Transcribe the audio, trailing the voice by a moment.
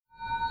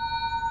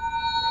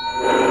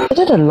And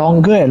then the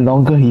longer and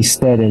longer he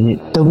stared at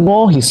it, the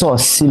more he saw a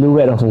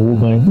silhouette of a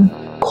woman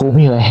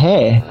combing her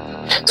hair.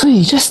 So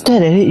he just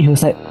stared at it, he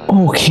was like,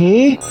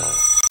 okay.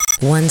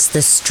 Once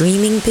the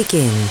streaming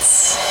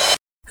begins,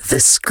 the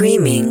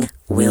screaming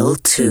will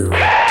too.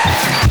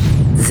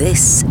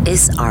 This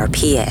is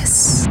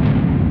RPS,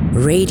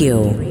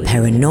 Radio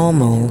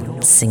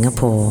Paranormal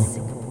Singapore.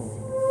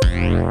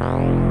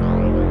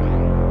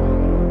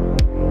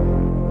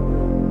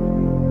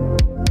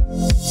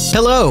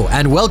 Hello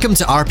and welcome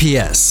to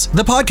RPS,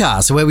 the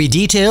podcast where we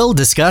detail,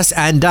 discuss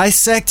and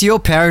dissect your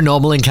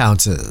paranormal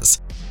encounters.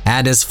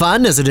 And as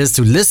fun as it is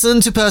to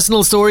listen to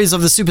personal stories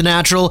of the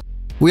supernatural,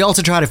 we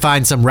also try to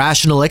find some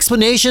rational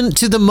explanation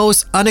to the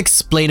most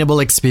unexplainable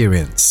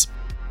experience.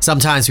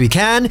 Sometimes we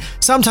can,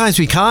 sometimes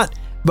we can't,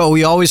 but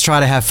we always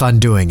try to have fun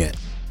doing it.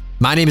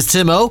 My name is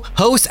Timo,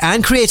 host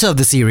and creator of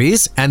the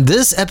series, and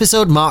this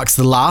episode marks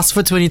the last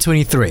for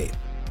 2023.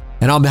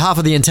 And on behalf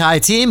of the entire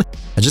team,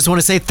 I just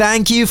want to say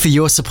thank you for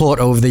your support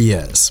over the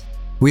years.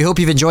 We hope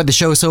you've enjoyed the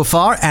show so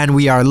far, and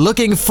we are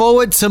looking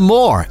forward to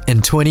more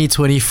in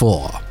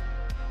 2024.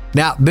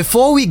 Now,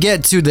 before we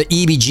get to the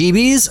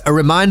EBGBs, a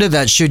reminder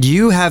that should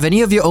you have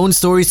any of your own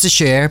stories to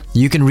share,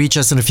 you can reach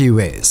us in a few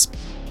ways.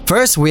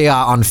 First, we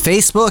are on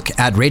Facebook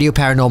at Radio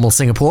Paranormal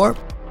Singapore,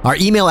 our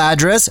email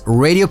address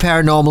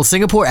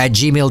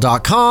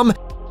radioparanormalsingapore@gmail.com,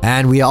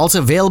 and we are also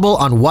available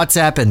on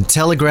WhatsApp and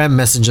Telegram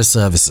messenger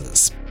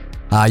services.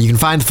 You can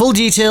find the full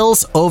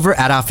details over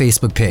at our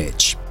Facebook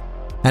page.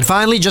 And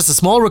finally, just a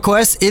small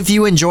request, if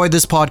you enjoyed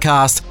this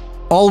podcast,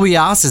 all we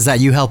ask is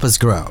that you help us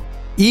grow.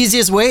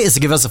 Easiest way is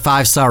to give us a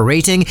 5-star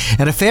rating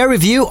and a fair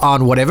review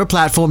on whatever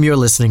platform you're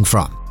listening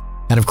from.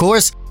 And of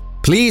course,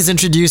 please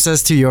introduce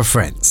us to your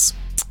friends.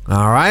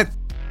 Alright?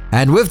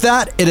 And with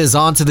that, it is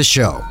on to the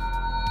show.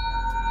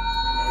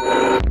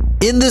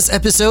 In this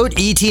episode,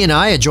 ET and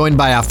I are joined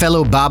by our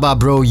fellow Baba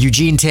Bro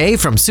Eugene Tay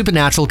from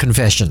Supernatural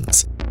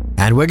Confessions.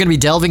 And we're going to be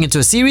delving into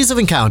a series of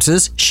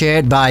encounters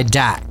shared by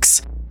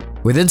Dax.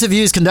 With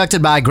interviews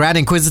conducted by Grand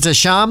Inquisitor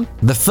Sham,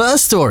 the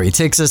first story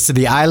takes us to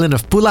the island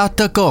of Pulau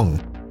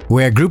Tekong,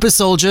 where a group of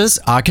soldiers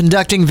are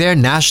conducting their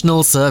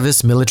national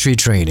service military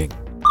training.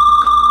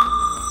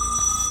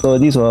 So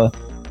these were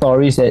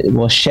stories that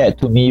were shared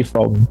to me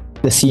from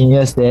the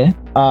seniors there.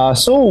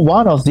 So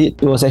one of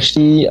it was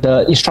actually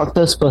the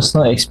instructor's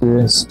personal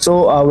experience.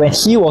 So when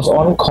he was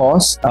on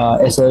course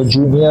as a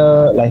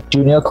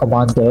junior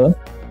commander,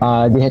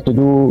 they had to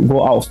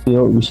go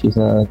outfield, which is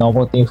a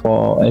normal thing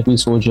for every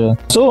soldier.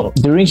 So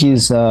during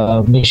his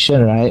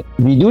mission, right,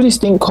 we do this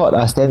thing called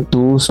stand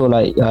 2. So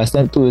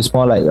stand 2 is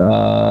more like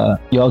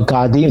you're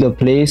guarding the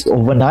place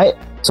overnight.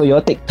 So you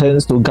all take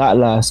turns to guard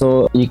lah.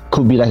 So it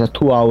could be like a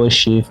 2-hour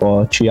shift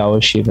or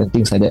 3-hour shift and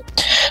things like that.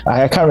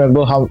 I can't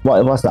remember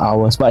what was the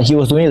hours, but he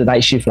was doing the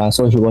night shift lah.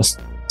 So he was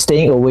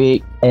staying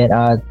awake and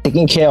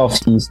taking care of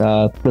his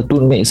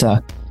platoon mates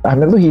lah. I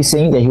remember he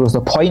saying that he was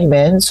the point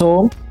man.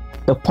 So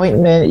the point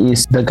man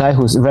is the guy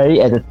who's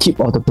very at the tip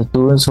of the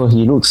platoon, so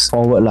he looks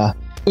forward lah.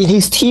 In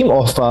his team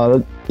of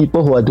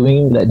people who are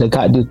doing like the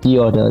guard duty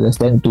or the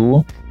stand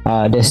 2,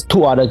 there's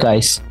 2 other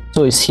guys.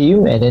 So it's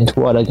him and then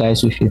 2 other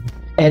guys with him.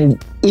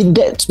 And in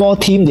that small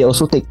team, they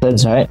also take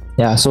turns, right?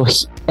 Yeah, so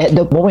at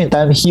the moment in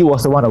time, he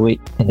was the one awake,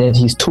 and then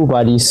his 2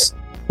 buddies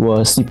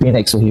were sleeping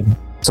next to him.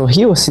 So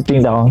he was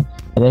sitting down,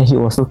 and then he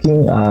was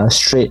looking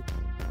straight.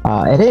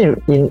 And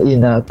then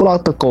in Pulau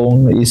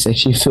Tekong is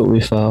actually filled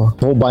with a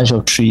whole bunch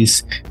of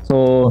trees.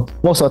 So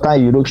most of the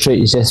time you look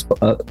straight, it's just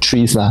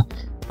trees lah.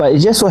 But it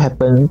just so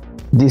happened,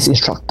 this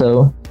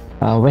instructor,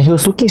 when he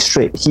was looking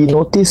straight, he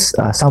noticed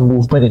some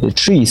movement in the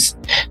trees.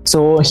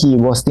 So he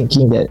was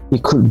thinking that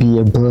it could be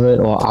a bird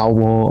or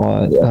owl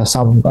or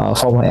some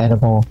form of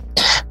animal.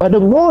 But the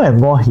more and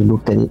more he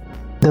looked at it,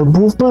 the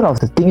movement of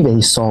the thing that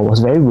he saw was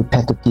very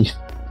repetitive.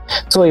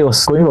 So it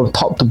was going from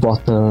top to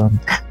bottom.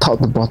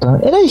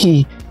 And then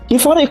he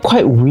found it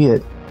quite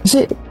weird. He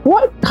said,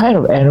 what kind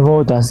of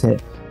animal does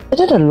that? And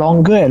then the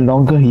longer and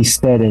longer he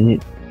stared at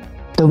it,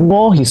 the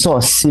more he saw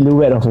a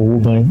silhouette of a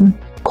woman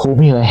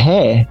combing her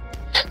hair.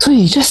 So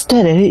he just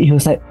stared at it. He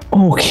was like,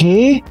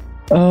 okay,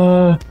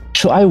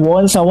 should I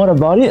warn someone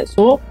about it?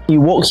 So he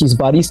woke his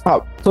buddies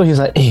up. So he's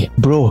like, hey,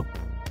 bro,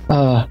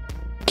 can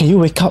you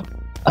wake up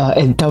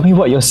and tell me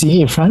what you're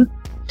seeing in front?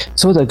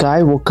 So the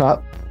guy woke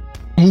up.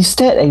 He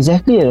stared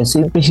exactly at the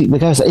same place. The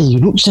guy was like, hey, you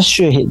look just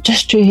straight ahead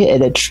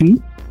at that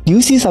tree. Do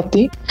you see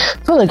something?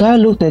 So the guy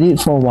looked at it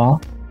for a while,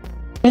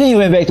 and then he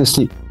went back to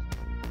sleep.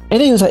 And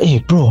then he was like, hey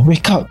bro,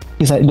 wake up.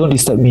 He's like, don't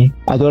disturb me,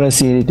 I don't want to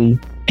see anything.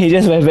 He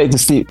just went back to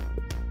sleep.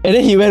 And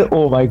then he went,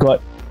 oh my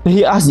god. Then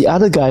he asked the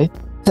other guy,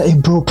 like, hey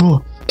bro,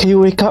 can you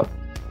wake up?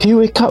 Do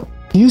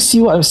you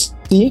see what I'm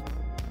seeing?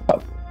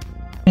 And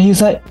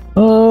he's like,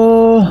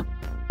 never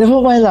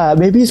mind lah,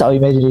 maybe it's our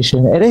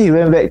imagination. And then he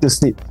went back to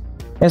sleep.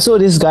 And so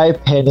this guy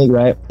panicked,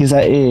 right? He's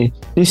like, hey,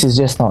 this is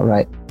just not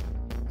right.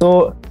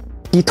 So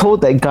he told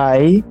that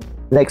guy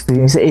next to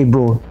him, he said, hey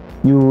bro,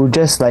 you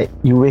just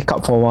you wake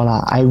up for a while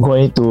lah. I'm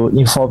going to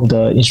inform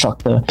the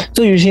instructor.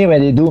 So usually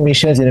when they do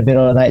missions in the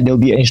middle of the night, there'll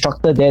be an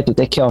instructor there to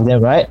take care of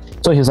them, right?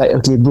 So he was like,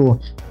 okay bro,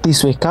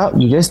 please wake up,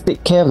 you just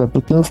take care of the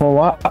platoon for a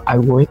while.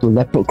 I'm going to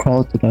leopard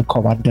crawl to the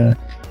commander.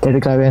 Then the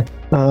guy went,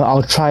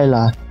 I'll try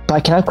lah,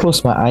 but can I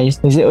close my eyes?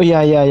 He said, oh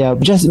yeah,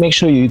 just make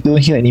sure you don't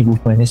hear any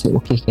movement. I said,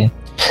 okay, can.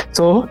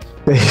 So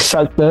the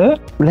instructor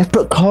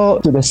leopard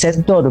crawled to the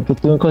center of the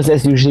platoon because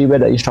that's usually where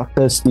the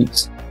instructor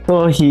sleeps.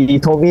 So he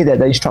told me that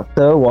the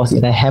instructor was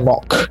in a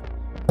hammock.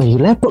 So he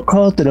leopard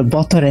crawled to the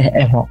bottom of the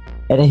hammock,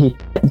 and then he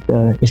tapped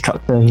the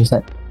instructor. He's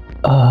like,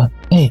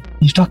 hey,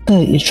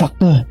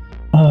 instructor,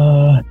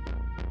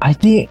 I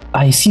think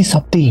I see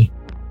something.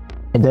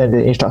 And then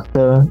the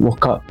instructor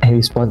woke up and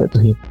responded to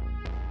him,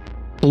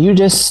 can you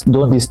just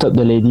don't disturb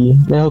the lady,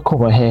 let her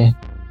comb her hair.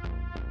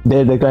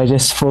 Then the guy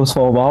just froze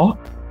for a while,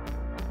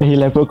 and he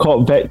leopard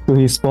crawled back to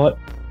his spot,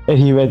 and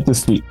he went to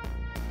sleep.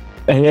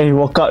 And then he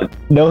woke up.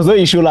 There was no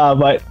issue lah,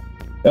 but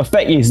the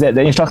fact is that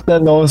the instructor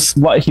knows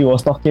what he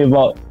was talking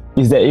about,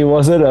 is that it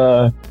wasn't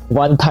a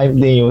one-time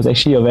thing. It was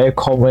actually a very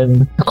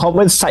common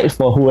sight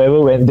for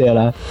whoever went there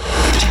lah.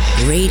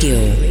 Radio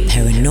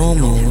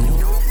Paranormal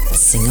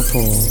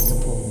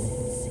Singapore.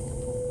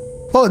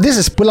 Well, this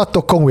is Pulau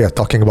Tokong we are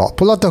talking about.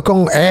 Pulau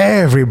Tokong,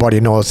 everybody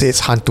knows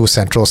it's Hantu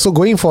Central. So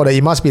going for the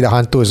It Must Be the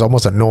Hantu is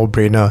almost a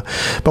no-brainer.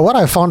 But what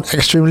I found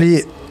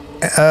extremely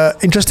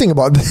interesting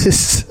about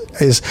this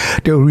is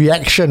the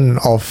reaction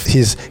of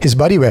his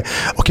buddy where,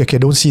 okay,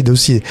 don't see,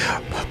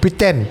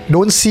 pretend,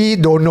 don't see,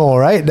 don't know,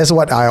 right? That's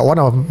what one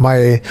of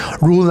my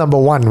rule number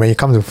one when it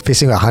comes to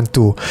facing a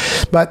hantu.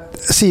 But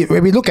see,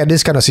 when we look at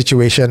this kind of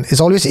situation, it's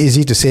always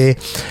easy to say,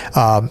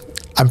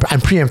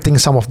 I'm preempting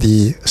some of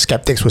the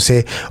skeptics who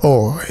say,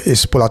 oh,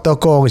 it's Pulau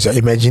Tokong, it's your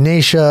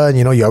imagination,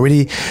 you're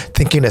already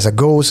thinking there's a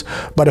ghost.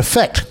 But the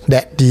fact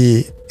that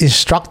the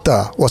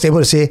instructor was able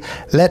to say,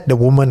 let the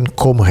woman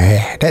comb her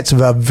hair, that's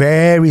a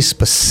very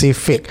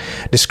specific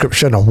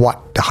description of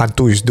what the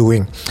hantu is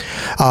doing.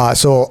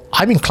 So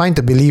I'm inclined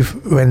to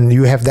believe when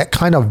you have that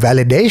kind of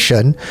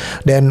validation,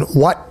 then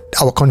what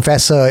our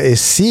confessor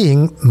is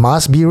seeing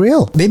must be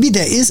real. Maybe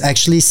there is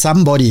actually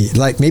somebody,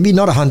 like maybe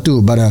not a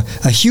hantu, but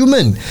a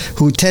human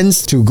who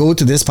tends to go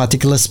to this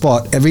particular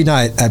spot every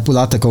night at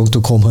Pulau Tokong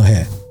to comb her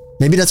hair.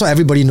 Maybe that's why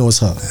everybody knows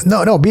her.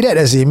 No, be that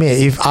as it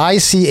may, if I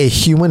see a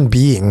human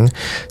being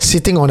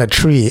sitting on a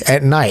tree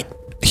at night,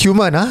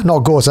 human, not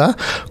ghost,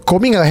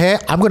 combing her hair,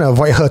 I'm going to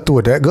avoid her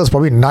too. That girl's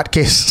probably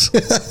nutcase.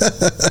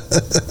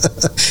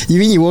 You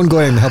mean you won't go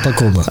and help her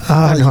comb her?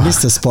 No. You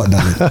missed the spot,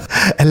 darling.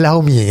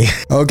 Allow me.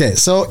 Okay,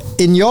 so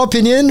in your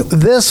opinion,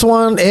 this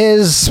one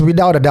is,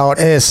 without a doubt,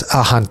 is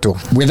a hantu.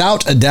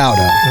 Without a doubt.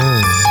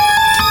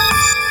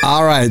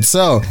 Alright,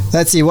 so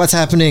let's see what's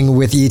happening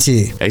with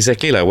E.T.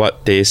 Exactly like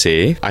what they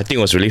say. I think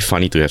it was really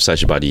funny to have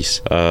such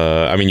buddies.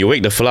 You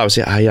wake the fella up and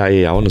say,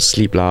 I want to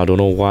sleep lah, don't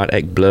know what,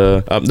 act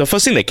blur. The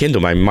first thing that came to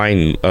my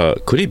mind,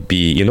 could it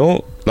be,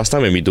 last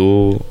time when we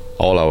do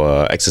all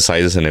our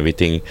exercises and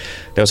everything,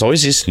 there was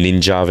always this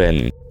ninja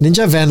van.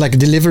 Ninja van, like a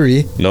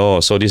delivery? No,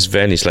 so this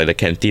van is like the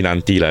canteen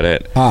auntie like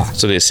that.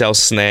 So they sell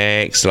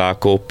snacks lah,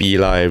 kopi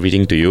lah,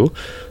 everything to you.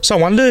 So I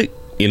wonder,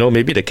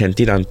 maybe the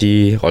canteen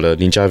auntie or the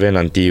ninja van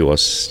auntie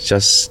was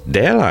just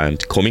there lah,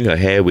 and combing her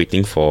hair,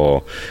 waiting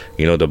for,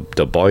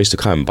 the boys to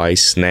come and buy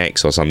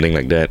snacks or something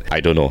like that.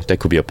 I don't know. That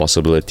could be a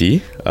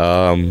possibility.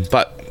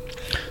 But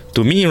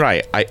to me,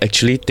 right, I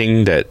actually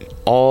think that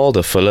all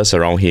the fellas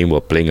around him were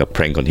playing a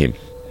prank on him,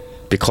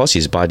 because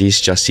his buddies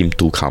just seemed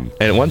too calm.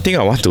 And one thing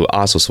I want to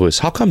ask also is,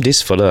 how come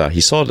this fella,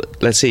 he saw,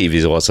 let's say if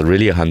it was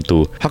really a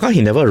hantu, how come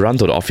he never run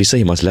to the officer?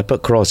 He must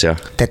leopard cross, yeah?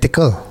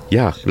 Tactical.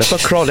 Yeah,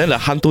 leopard crawl, then the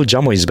hantu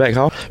jump on his back,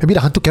 how? Maybe the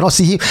hantu cannot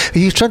see him.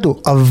 He's trying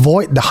to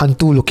avoid the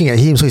hantu looking at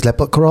him, so he's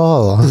leopard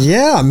crawl.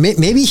 Yeah,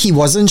 maybe he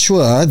wasn't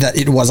sure that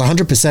it was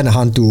 100% a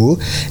hantu.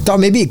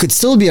 Thought maybe it could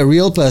still be a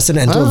real person,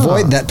 and to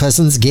avoid that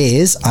person's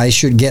gaze, I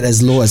should get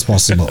as low as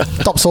possible.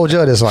 Top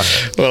soldier, this one.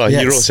 Well,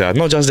 heroes, yeah.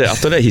 Not just that,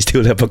 after that, he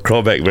still leopard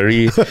crawl back.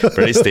 Very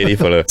steady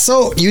fella.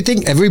 So, you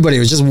think everybody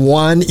was just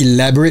one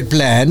elaborate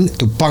plan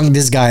to punk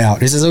this guy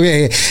out? He says,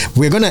 okay,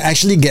 we're going to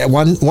actually get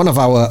one of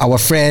our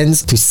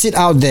friends to sit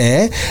out there,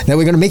 then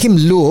we're going to make him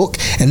look,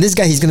 and this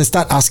guy, he's going to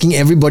start asking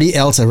everybody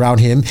else around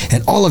him,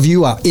 and all of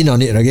you are in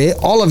on it, okay?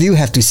 All of you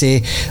have to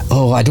say,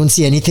 oh, I don't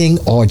see anything,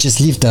 or just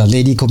leave the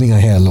lady combing her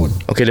hair alone.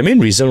 Okay, the main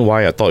reason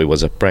why I thought it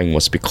was a prank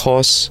was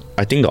because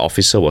I think the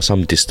officer was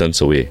some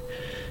distance away.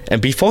 And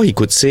before he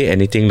could say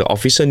anything, the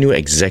officer knew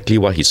exactly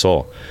what he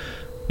saw.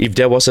 If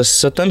there was a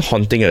certain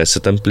haunting at a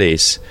certain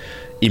place,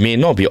 it may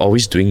not be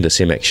always doing the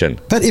same action.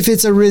 But if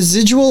it's a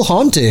residual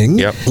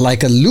haunting,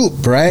 like a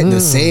loop, right? The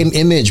same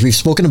image. We've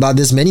spoken about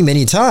this many,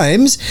 many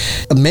times.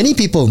 Many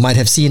people might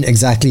have seen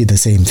exactly the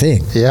same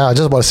thing. Yeah, I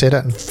just about to say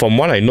that. From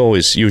what I know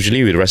is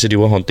usually with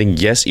residual haunting,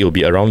 yes, it will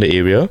be around the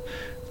area,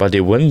 but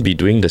they won't be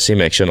doing the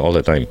same action all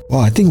the time.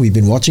 Well, I think we've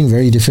been watching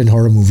very different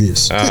horror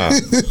movies.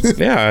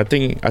 Yeah, I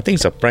think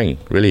it's a prank,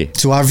 really.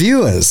 To our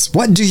viewers,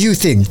 what do you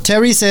think?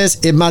 Terry says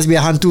it must be a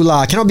hantu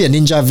lah. Cannot be a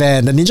ninja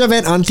van. The ninja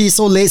van auntie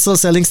so late still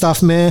selling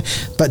stuff, meh?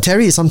 But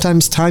Terry,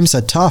 sometimes times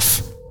are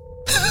tough.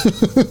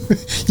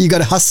 You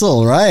gotta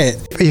hustle, right?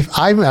 If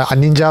I'm a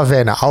ninja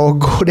van, I'll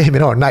go there in the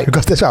middle of the night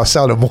because that's where I'll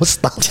sell the most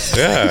stuff.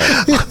 Yeah.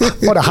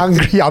 For the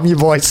hungry army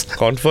boys.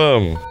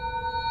 Confirm.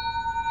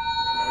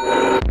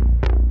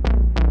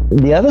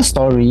 The other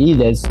story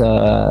that's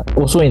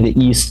also in the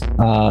east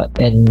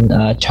in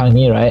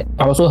Changi, right?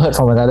 I also heard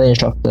from another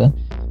instructor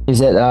is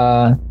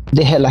that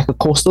they had like a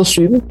coastal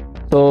swim.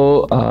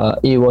 So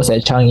it was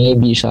at Changi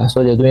Beach.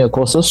 So they're doing a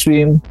coastal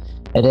swim,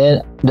 and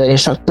then the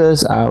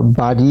instructor's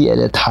buddy at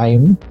the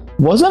time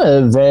wasn't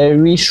a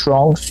very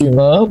strong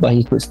swimmer, but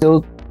he could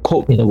still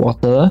cope in the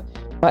water.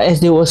 But as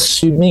they were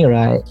swimming,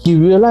 right, he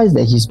realized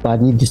that his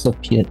buddy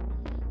disappeared.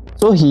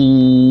 So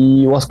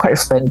he was quite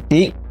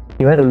frantic.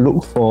 He went to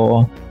look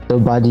for the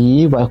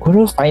buddy, but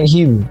couldn't find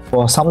him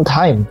for some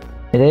time.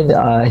 And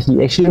then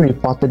he actually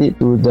reported it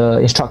to the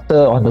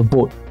instructor on the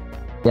boat.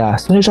 Yeah,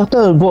 so the instructor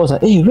on the boat was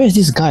like, hey, where's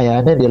this guy?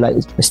 And then they're like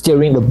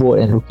steering the boat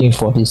and looking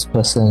for this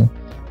person.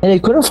 And they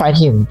couldn't find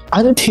him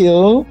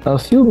until a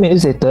few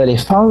minutes later, they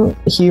found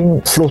him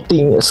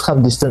floating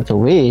some distance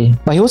away.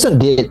 But he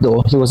wasn't dead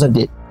though, he wasn't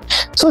dead.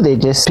 So they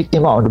just picked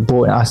him out on the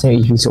boat and asked him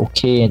if he's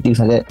okay and things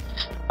like that.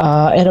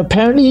 And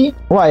apparently,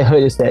 what I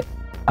heard is that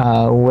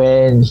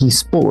when he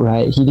spoke,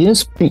 right, he didn't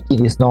speak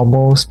in his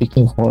normal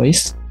speaking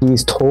voice.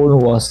 His tone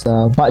was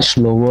much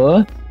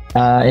lower.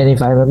 And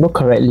if I remember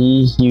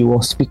correctly, he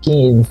was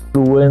speaking in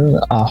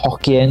fluent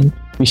Hokkien,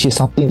 which is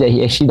something that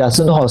he actually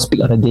doesn't know how to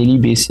speak on a daily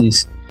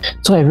basis.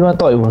 So everyone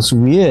thought it was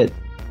weird.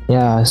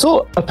 Yeah,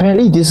 so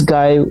apparently this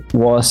guy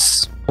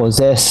was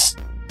possessed.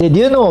 They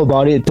didn't know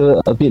about it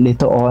till a bit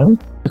later on,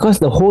 because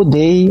the whole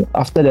day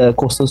after the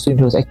coastal swim,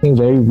 he was acting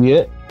very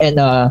weird. And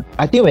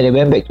I think when they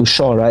went back to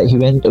shore, right, he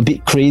went a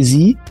bit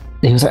crazy.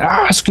 He was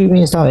like screaming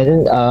and stuff.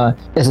 And then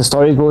as the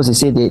story goes, they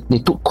say they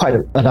took quite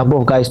a number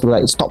of guys to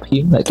like stop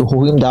him, like to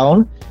hold him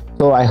down.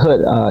 So I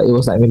heard it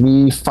was like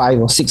maybe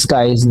 5 or 6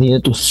 guys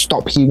needed to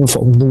stop him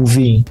from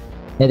moving.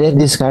 And then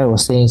this guy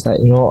was saying, it's like,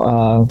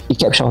 he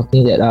kept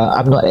shouting that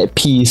I'm not at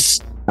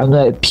peace. I'm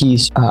not at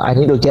peace. I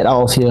need to get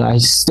out of here.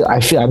 I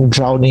feel I'm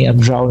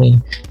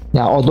drowning.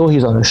 Yeah, although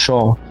he's on the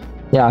shore.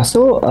 Yeah,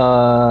 so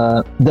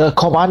the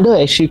commander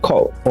actually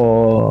called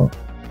for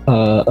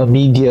a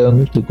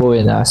medium to go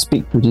and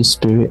speak to this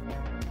spirit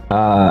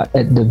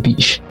at the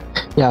beach.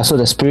 Yeah, so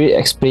the spirit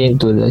explained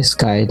to this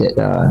guy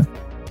that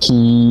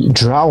he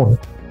drowned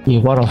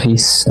in one of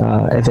his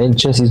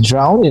adventures. He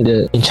drowned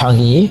in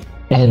Changi,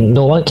 and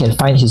no one can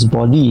find his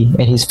body,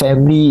 and his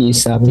family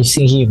is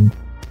missing him.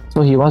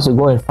 So he wants to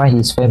go and find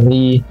his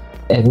family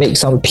and make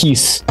some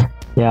peace.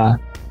 Yeah.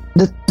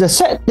 The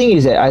sad thing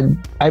is that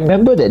I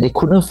remember that they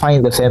couldn't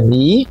find the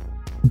family,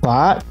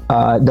 but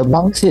the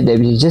monk said that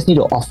we just need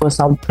to offer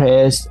some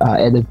prayers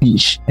at the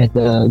beach and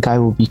the guy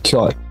will be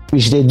cured,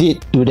 which they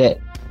did do that.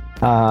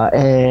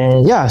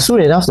 And yeah,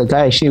 soon enough, the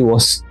guy actually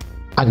was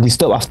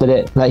undisturbed after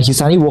that. Like, he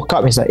suddenly woke up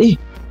and he's like, hey,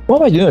 what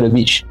am I doing at the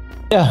beach?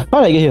 Yeah,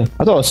 how did I get here?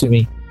 I thought I was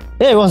swimming.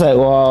 Then everyone's like,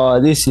 wow,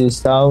 this is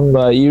some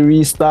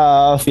eerie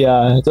stuff.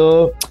 Yeah,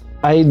 so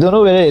I don't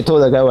know whether they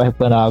told the guy what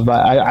happened,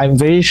 but I'm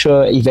very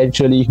sure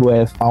eventually he would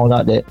have found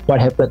out that what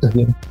happened to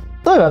him.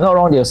 So if I'm not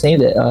wrong, they were saying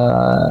that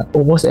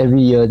almost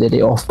every year that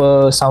they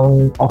offer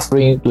some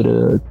offering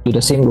to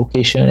the same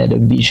location at the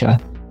beach,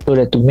 so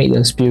that to make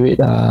the spirit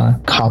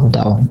calm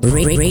down.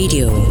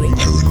 Radio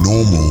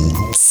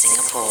Paranormal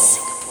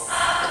Singapore.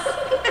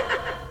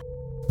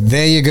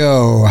 There you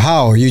go.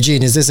 How,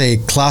 Eugene, is this a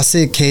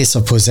classic case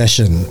of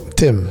possession?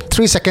 Tim,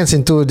 3 seconds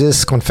into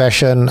this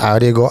confession, I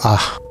already go,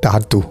 the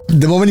hantu.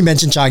 The moment you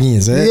mentioned Changi,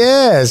 is it?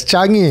 Yes,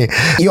 Changi.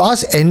 You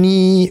ask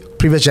any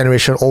previous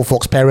generation, old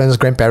folks, parents,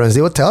 grandparents,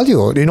 they will tell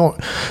you,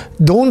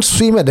 don't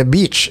swim at the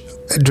beach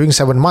during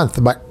 7 months,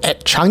 but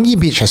at Changi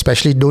Beach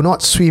especially, do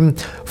not swim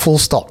full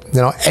stop,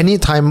 any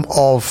time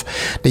of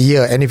the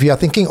year. And if you are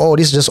thinking,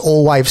 this is just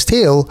old wives'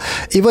 tale,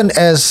 even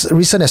as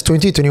recent as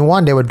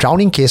 2021, there were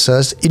drowning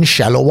cases in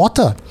shallow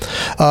water.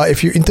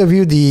 If you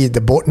interview the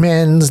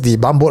boatmen, the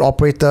bumboat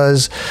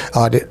operators,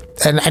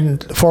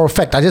 and for a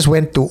fact, I just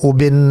went to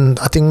Ubin,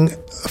 I think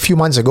a few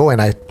months ago,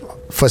 and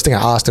first thing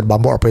I asked the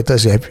bumboat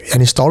operators, do you have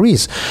any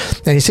stories?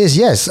 And he says,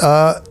 yes,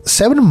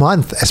 7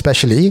 months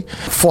especially,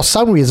 for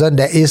some reason,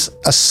 there is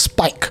a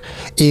spike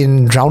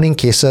in drowning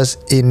cases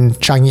in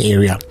Changi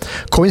area.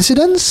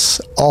 Coincidence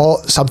or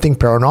something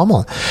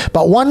paranormal?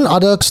 But one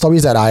other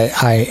stories that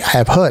I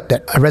have heard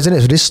that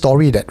resonates with this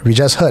story that we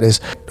just heard is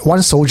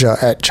one soldier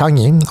at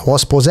Changi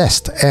was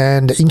possessed,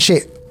 and the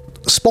Inche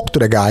spoke to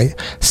the guy,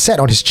 sat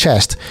on his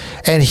chest,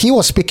 and he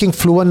was speaking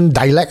fluent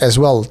dialect as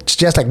well,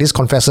 just like this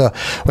confessor.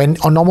 When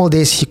on normal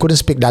days he couldn't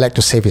speak dialect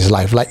to save his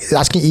life, like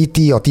asking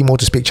E.T. or Timo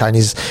to speak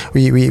Chinese,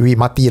 we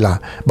mati lah.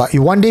 But if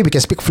one day we can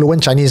speak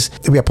fluent Chinese,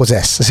 we are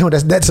possessed. So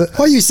that's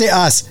Why you say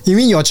us? You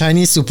mean your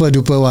Chinese super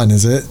duper one,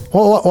 is it?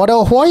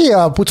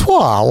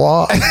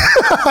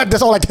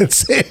 That's all I can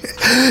say.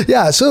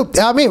 Yeah, so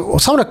I mean,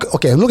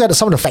 look at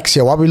some of the facts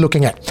here. What are we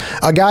looking at?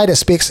 A guy that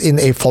speaks in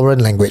a foreign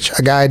language,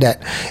 a guy that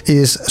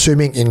is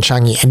swimming in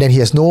Changi, and then he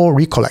has no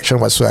recollection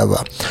whatsoever.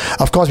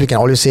 Of course, we can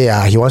always say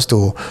he wants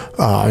to,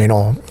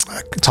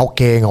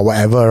 Chowking or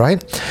whatever,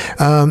 right?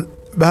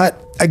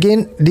 But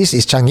again, this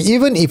is Changi.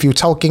 Even if you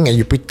Chowking and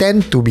you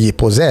pretend to be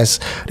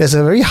possessed, there's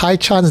a very high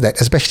chance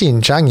that, especially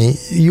in Changi,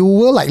 you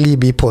will likely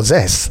be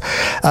possessed.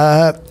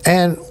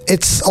 And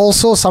it's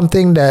also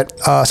something that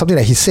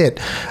he said,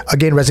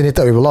 again,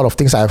 resonated with a lot of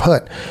things I've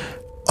heard.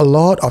 A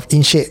lot of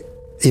Inche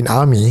in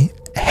army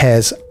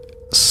has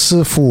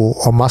Sifu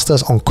or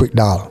masters on quick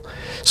dial.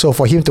 So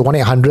for him to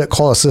 1-800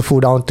 call a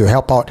Sifu down to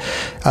help out,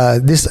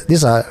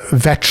 these are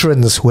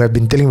veterans who have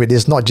been dealing with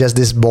this, not just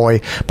this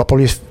boy, but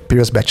probably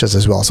previous batches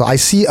as well. So I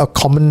see a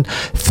common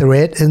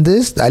thread in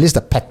this. At least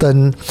the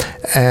pattern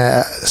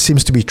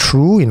seems to be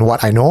true in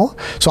what I know.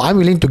 So I'm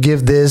willing to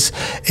give this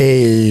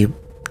a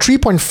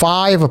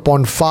 3.5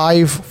 upon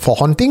 5 for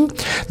haunting.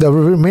 The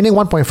remaining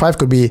 1.5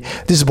 could be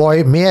this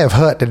boy may have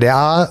heard that there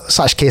are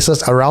such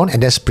cases around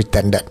and just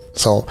pretended.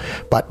 So,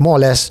 but more or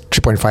less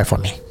 3.5 for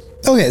me.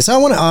 Okay, so I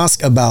want to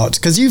ask about,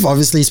 because you've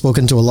obviously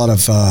spoken to a lot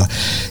of,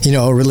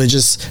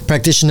 religious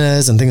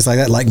practitioners and things like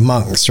that, like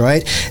monks,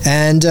 right?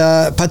 And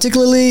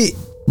particularly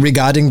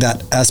regarding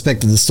that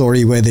aspect of the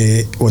story where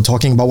they were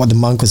talking about what the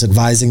monk was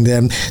advising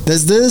them,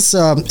 is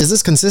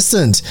this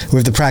consistent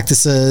with the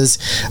practices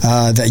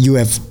that you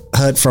have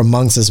heard from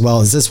monks as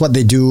well? Is this what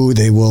they do?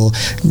 They will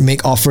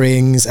make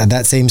offerings at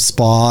that same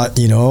spot,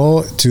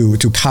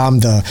 to calm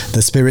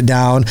the spirit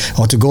down,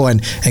 or to go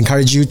and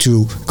encourage you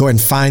to go and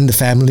find the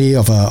family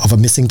of a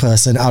missing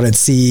person out at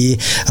sea,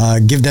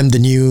 give them the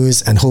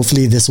news, and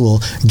hopefully this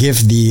will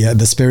give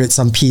the spirit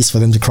some peace for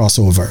them to cross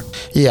over.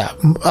 Yeah,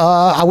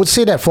 I would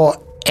say that for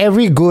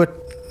every good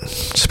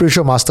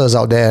spiritual masters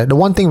out there, the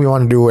one thing we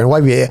want to do and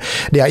why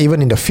they are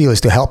even in the field is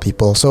to help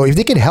people. So if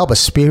they can help a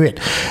spirit,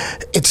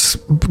 it's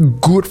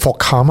good for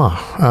karma,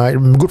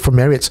 good for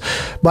merits.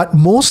 But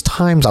most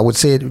times I would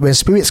say when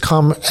spirits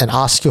come and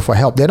ask you for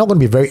help, they're not going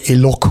to be very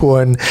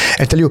eloquent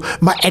and tell you,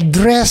 my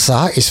address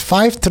is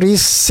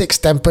 536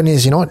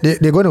 Tampines,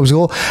 they're going to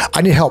go,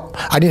 I need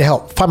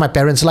help, find my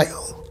parents. Like,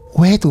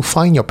 where to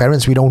find your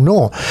parents, we don't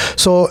know.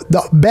 So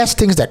the best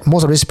things that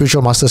most of these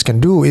spiritual masters can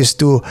do is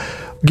to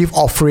give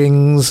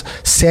offerings,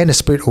 send a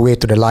spirit away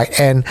to the light,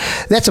 and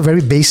that's a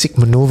very basic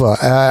maneuver.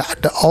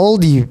 All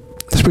the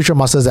spiritual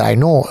masters that I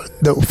know,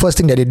 the first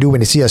thing that they do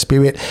when they see a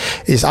spirit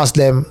is ask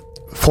them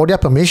for their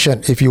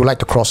permission if you would like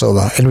to cross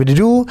over. And when they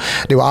do,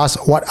 they will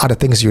ask, what are the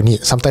things you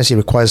need? Sometimes it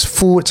requires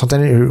food,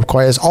 sometimes it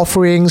requires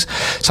offerings,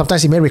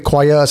 sometimes it may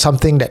require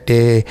something that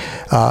they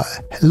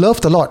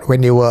loved a lot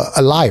when they were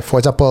alive. For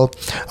example,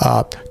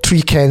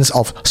 3 cans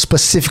of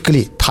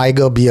specifically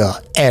Tiger beer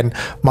and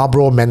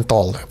Marlboro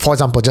menthol, for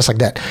example, just like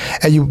that.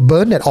 And you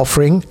burn that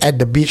offering at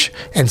the beach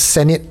and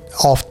send it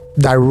off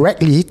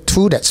directly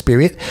to that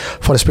spirit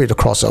for the spirit to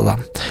cross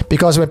over.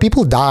 Because when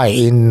people die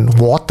in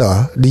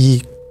water,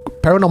 the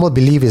paranormal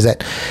belief is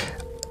that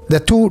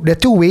there are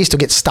two ways to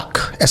get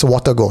stuck as the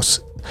water goes: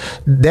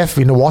 death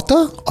in the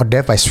water or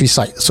death by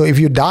suicide. So if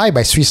you die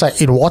by suicide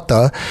in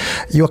water,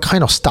 you're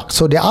kind of stuck.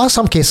 So there are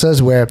some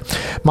cases where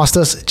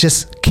masters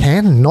just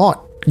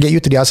cannot get you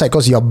to the other side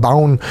because you're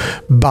bound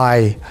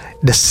by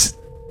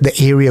the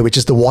area, which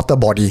is the water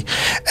body,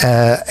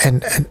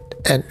 and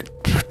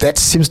that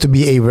seems to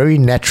be a very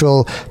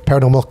natural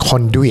paranormal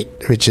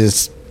conduit, which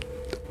is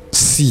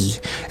sea.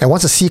 And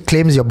once the sea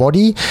claims your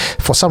body,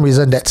 for some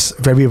reason that's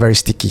very, very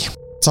sticky.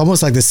 It's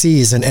almost like the sea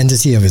is an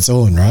entity of its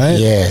own, right?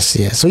 Yes.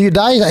 So you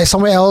die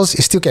somewhere else,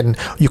 you can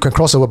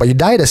cross over, but you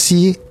die at the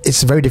sea,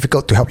 it's very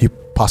difficult to help you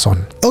pass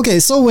on. Okay,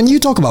 so when you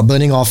talk about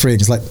burning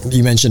offerings, like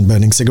you mentioned,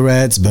 burning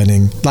cigarettes,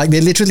 like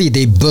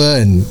they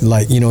burn,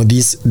 like,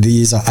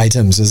 these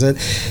items, is it?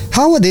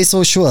 How are they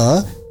so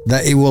sure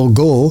that it will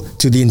go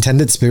to the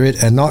intended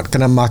spirit and not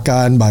kena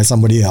makan by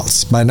somebody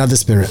else, by another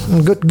spirit?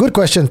 Good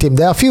question, Tim.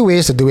 There are a few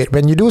ways to do it.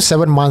 When you do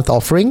 7-month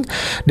offering,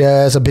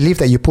 there's a belief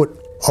that you put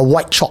a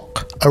white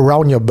chalk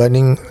around your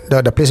burning,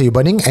 the place that you're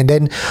burning, and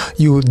then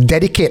you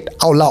dedicate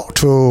out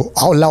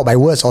loud by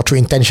words or through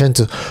intention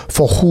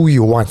for who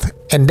you want.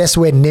 And that's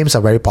where names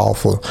are very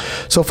powerful.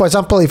 So for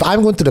example, if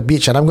I'm going to the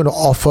beach and I'm going to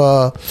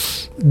offer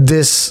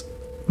this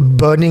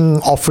burning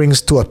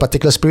offerings to a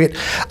particular spirit,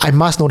 I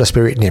must know the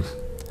spirit name.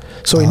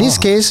 So in this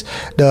case,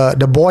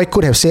 the boy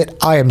could have said,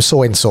 I am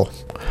so and so.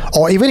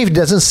 Or even if he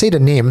doesn't say the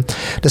name,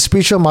 the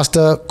spiritual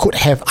master could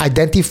have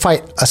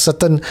identified a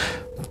certain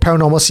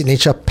paranormal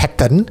signature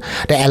pattern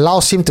that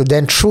allows him to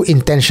then, through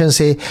intention,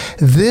 say,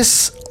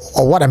 this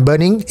or what I'm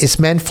burning is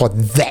meant for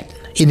that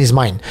in his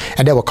mind.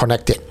 And that will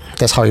connect it.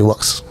 That's how it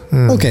works.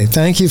 Okay,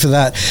 thank you for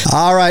that.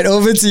 All right,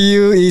 over to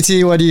you,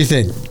 E.T. What do you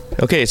think?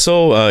 Okay,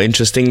 so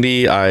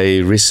interestingly, I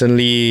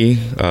recently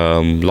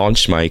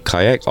launched my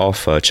kayak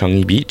off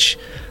Changi Beach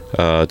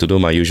to do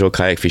my usual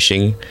kayak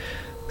fishing.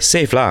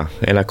 Safe lah.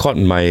 And I caught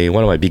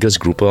one of my biggest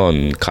grouper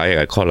on kayak.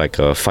 I caught like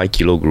a 5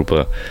 kilo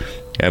grouper.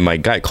 And my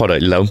guide caught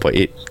an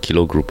 11.8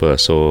 kilo grouper.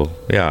 So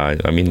yeah,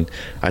 I mean,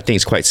 I think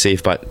it's quite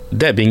safe. But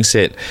that being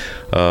said,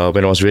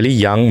 when I was really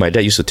young, my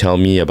dad used to tell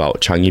me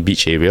about Changi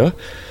Beach area.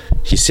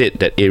 He said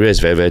that area is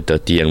very, very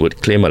dirty and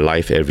would claim a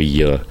life every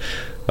year.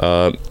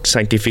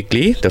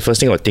 Scientifically, the first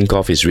thing I would think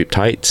of is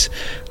riptides.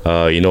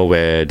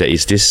 Where there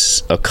is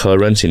this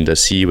occurrence in the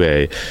sea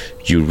where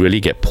you really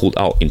get pulled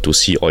out into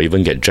sea or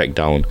even get dragged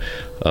down.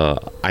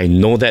 I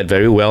know that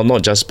very well,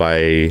 not just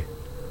by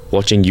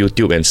watching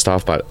YouTube and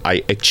stuff, but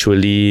I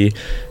actually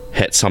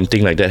had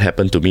something like that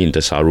happen to me in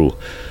Desaru.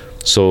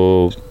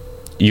 So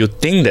you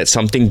think that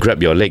something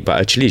grabbed your leg, but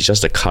actually it's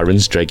just the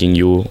currents dragging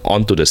you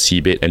onto the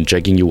seabed and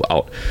dragging you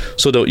out.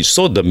 So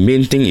the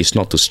main thing is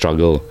not to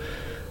struggle,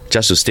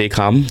 just to stay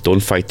calm,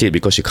 don't fight it,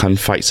 because you can't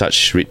fight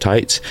such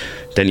riptides.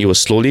 Then it will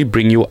slowly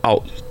bring you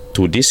out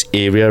to this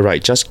area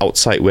right just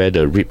outside where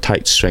the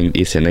riptide strength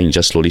is, and then you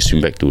just slowly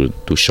swim back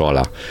to shore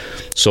lah.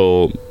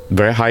 So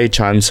very high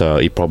chance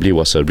it probably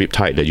was a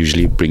riptide that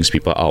usually brings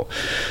people out.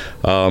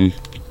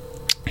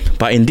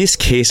 But in this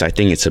case, I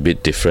think it's a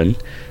bit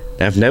different.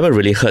 I've never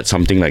really heard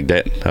something like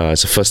that.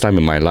 It's the first time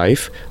in my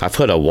life. I've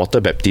heard of water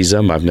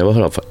baptism. I've never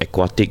heard of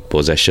aquatic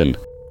possession.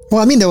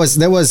 Well, I mean, there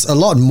was a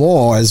lot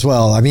more as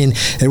well. I mean,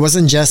 it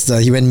wasn't just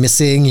he went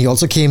missing. He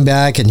also came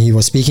back and he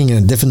was speaking in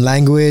a different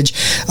language.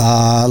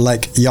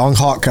 Like Yong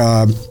Hok,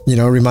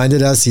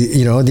 reminded us,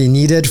 they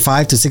needed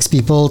 5 to 6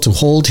 people to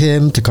hold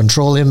him, to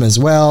control him as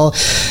well.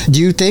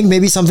 Do you think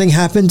maybe something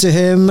happened to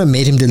him,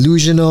 made him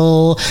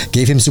delusional,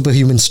 gave him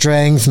superhuman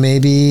strength?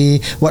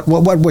 Maybe what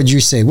would you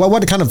say?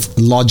 What kind of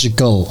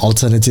logical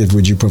alternative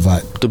would you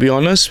provide? To be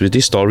honest, with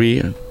this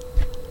story,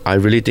 I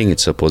really think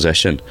it's a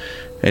possession.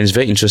 And it's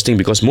very interesting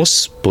because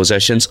most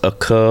possessions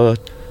occur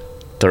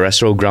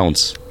terrestrial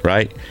grounds,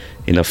 right?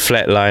 In a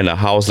flat line, a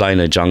house line,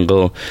 a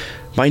jungle.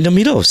 But in the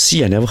middle of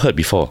sea, I never heard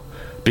before.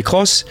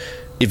 Because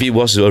if it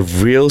was a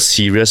real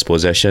serious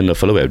possession, the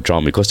fellow would have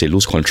drowned because they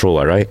lose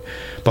control, right?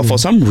 But for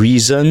some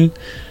reason,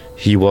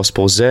 he was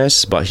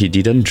possessed, but he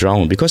didn't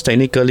drown. Because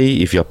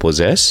technically, if you're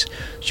possessed,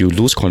 you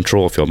lose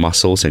control of your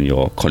muscles and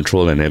your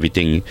control and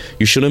everything.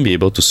 You shouldn't be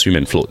able to swim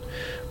and float.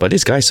 But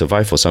this guy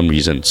survived for some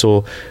reason.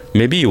 So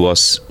maybe it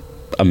was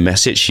a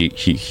message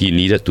he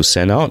needed to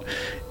send out,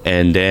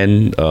 and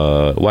then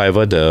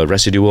whatever the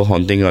residual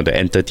haunting or the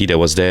entity that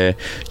was there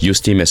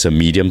used him as a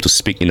medium to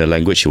speak in a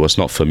language he was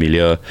not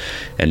familiar,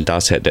 and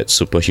thus had that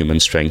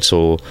superhuman strength.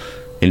 So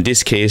in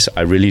this case,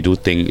 I really do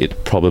think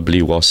it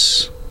probably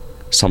was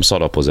some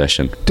sort of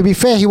possession. To be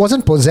fair, he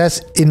wasn't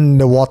possessed in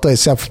the water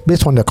itself.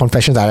 Based on the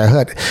confessions that I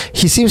heard,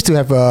 he seems to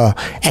have a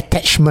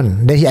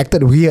attachment. Then he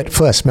acted weird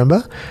first,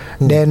 remember?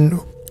 Then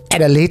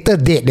at a later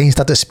date, then he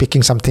started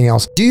speaking something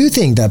else. Do you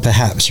think that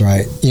perhaps,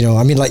 right,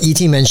 like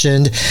E.T.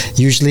 mentioned,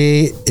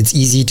 usually it's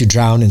easy to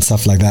drown and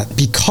stuff like that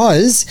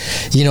because,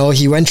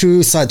 he went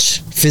through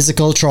such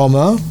physical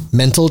trauma,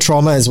 mental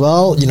trauma as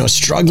well,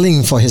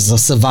 struggling for his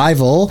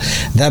survival,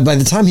 that by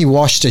the time he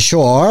washed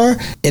ashore,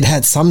 it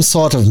had some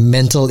sort of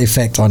mental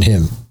effect on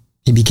him.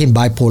 He became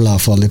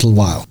bipolar for a little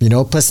while,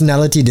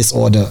 personality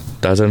disorder.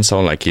 Doesn't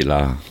sound like it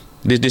lah.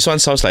 This one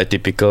sounds like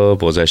typical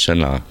possession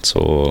lah.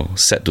 So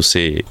sad to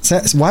say.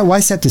 Why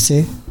sad to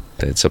say?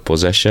 It's a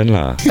possession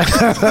lah.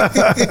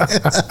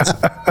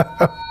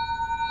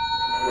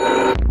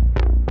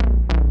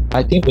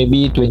 I think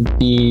maybe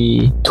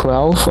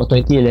 2012 or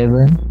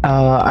 2011.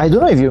 I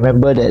don't know if you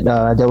remember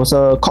that there was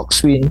a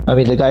coxswain. I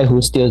mean, the guy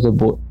who steers the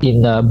boat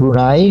in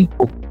Brunei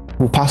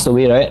who passed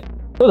away, right?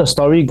 So the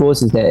story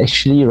goes is that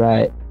actually,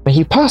 right, when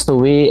he passed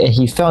away and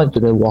he fell into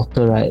the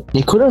water, right,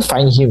 they couldn't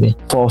find him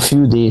for a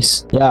few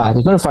days. Yeah,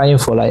 they couldn't find him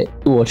for like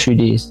 2 or 3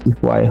 days,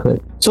 before I heard.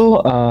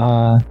 So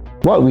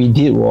what we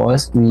did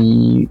was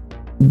we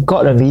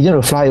got a medium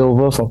to fly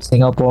over from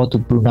Singapore to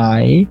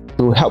Brunei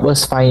to help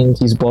us find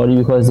his body,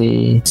 because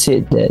they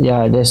said that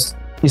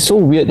it's so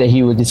weird that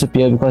he would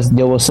disappear, because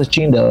they were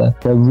searching the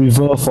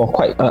river for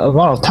quite a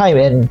amount of time,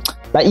 and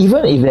like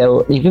even if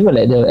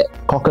the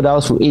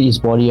crocodiles who ate his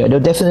body, right,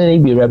 there'll definitely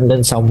be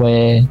remnants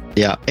somewhere.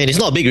 Yeah, and it's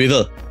not a big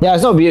river. Yeah,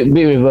 it's not a big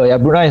river. Yeah,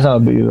 Brunei is not a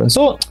big river.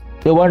 So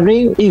they're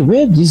wondering,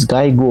 where did this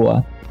guy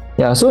go?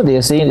 Yeah, so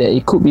they're saying that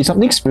it could be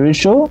something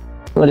spiritual.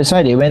 So that's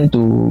why they went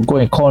to go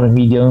and call the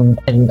medium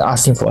and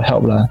ask him for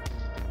help lah.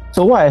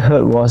 So what I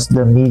heard was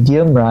the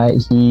medium,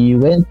 right, he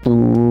went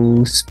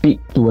to speak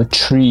to a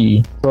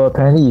tree. So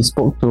apparently he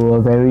spoke to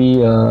a very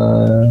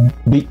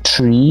big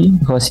tree,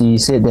 because he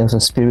said there was a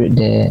spirit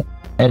there.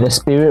 And the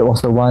spirit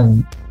was the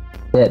one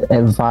that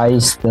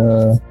advised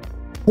the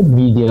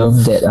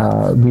medium that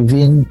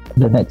within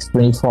the next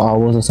 24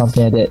 hours or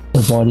something like that,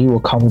 the body will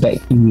come back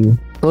to you.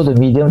 So the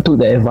medium took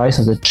the advice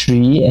of the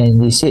tree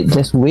and they said,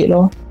 just wait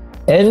lor.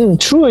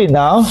 And true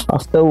enough,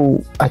 after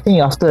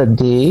a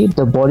day,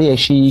 the body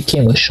actually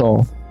came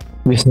ashore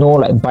with no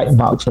like bite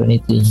marks or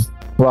anything.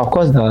 Well, of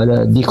course,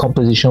 the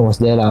decomposition was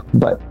there lah.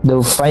 But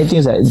the funny thing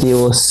is that they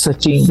were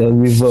searching the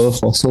river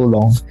for so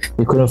long,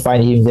 they couldn't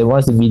find him. Then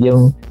once the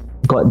medium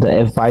got the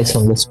advice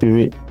from the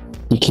spirit,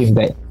 he came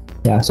back.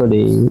 Yeah, so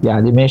they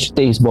managed to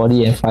take his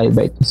body and fly it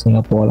back to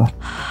Singapore lah.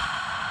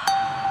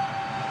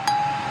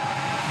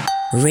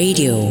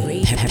 Radio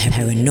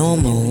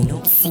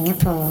Paranormal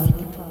Singapore.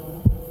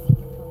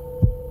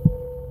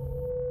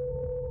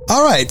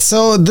 All right,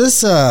 so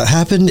this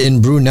happened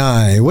in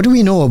Brunei. What do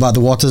we know about the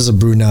waters of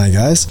Brunei,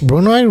 guys?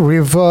 Brunei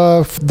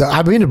River.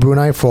 I've been to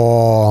Brunei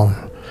for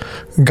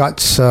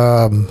Guts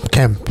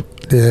camp,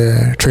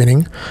 the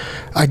training.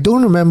 I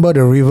don't remember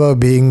the river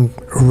being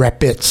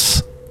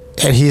rapids.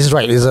 And he's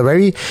right. It's a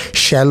very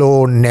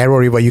shallow, narrow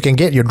river. You can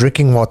get your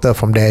drinking water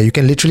from there. You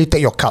can literally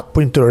take your cup,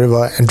 put it into the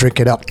river, and drink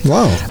it up.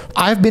 Wow.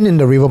 I've been in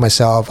the river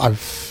myself.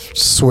 I've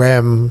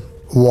swam,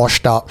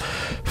 washed up.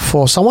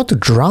 For someone to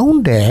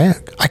drown there,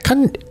 I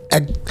can't.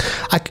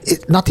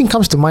 Nothing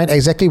comes to mind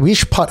exactly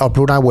which part of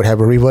Brunei would have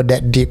a river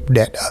that deep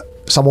that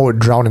someone would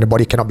drown and the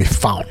body cannot be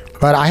found.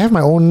 But I have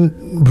my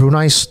own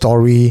Brunei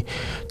story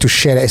to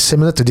share that is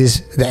similar to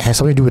this, that has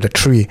something to do with a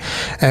tree.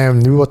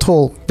 And we were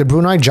told the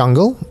Brunei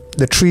jungle,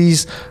 the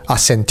trees are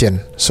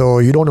sentient, so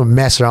you don't want to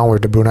mess around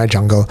with the Brunei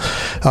jungle.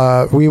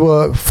 We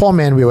were 4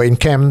 men. We were in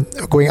camp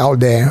going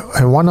out there,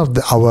 and one of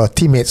our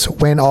teammates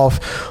went off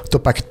to a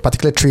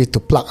particular tree to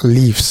pluck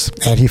leaves,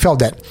 and he felt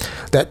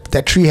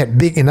that tree had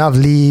big enough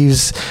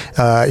leaves.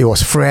 It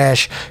was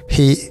fresh.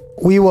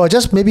 We were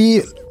just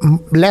maybe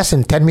less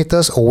than 10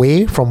 meters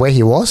away from where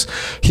he was.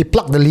 He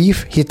plucked the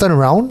leaf. He turned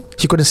around.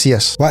 He couldn't see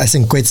us. What? As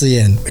in Gui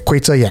Ziyan? Gui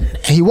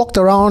Ziyan. He walked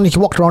around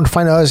to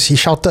find us. He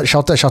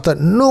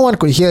shouted. No one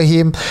could hear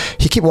him.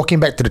 He kept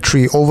walking back to the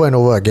tree over and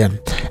over again.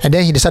 And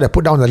then he decided to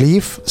put down the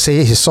leaf,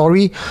 say he's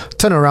sorry,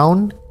 turn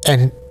around,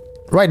 and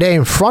right there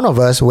in front of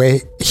us where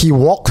he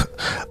walked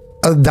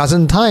a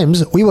dozen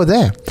times, we were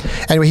there.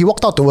 And when he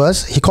walked out to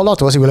us, he called out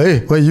to us. He was like, "Hey,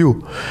 where are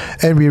you?"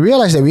 And we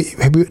realized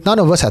that none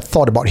of us had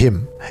thought about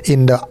him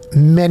in the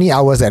many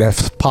hours that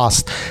have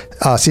passed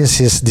since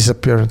his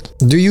disappearance.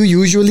 Do you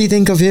usually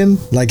think of him?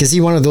 Like, is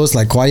he one of those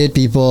like quiet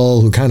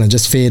people who kind of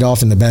just fade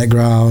off in the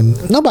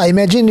background? No, but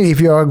imagine if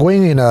you are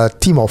going in a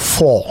team of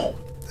 4.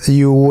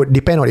 You would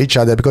depend on each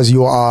other because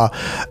you are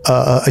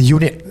a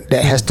unit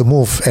that has to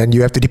move, and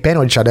you have to depend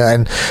on each other.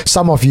 And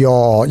some of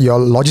your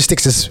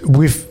logistics is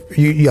with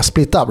you are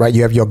split up, right?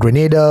 You have your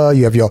grenader,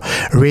 you have your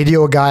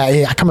radio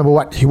guy. I can't remember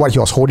what he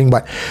was holding,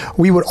 but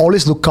we would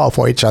always look out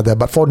for each other.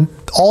 But for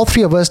all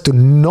 3 of us to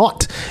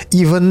not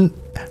even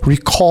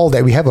recall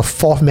that we have a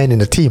 4th man in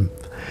the team,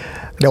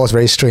 that was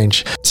very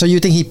strange. So you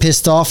think he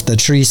pissed off the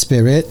tree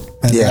spirit,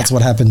 and that's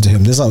what happened to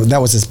him? That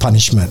was his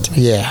punishment.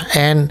 Yeah,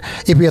 and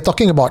if we are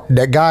talking about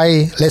that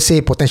guy, let's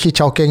say potentially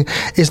chowking,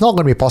 it's not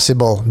going to be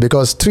possible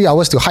because 3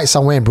 hours to hide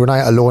somewhere in Brunei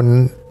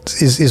alone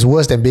is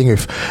worse than being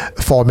with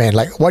 4 men.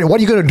 Like, what are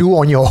you going to do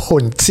on your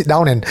own? Sit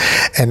down and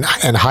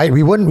hide?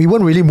 We weren't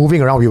really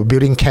moving around. We were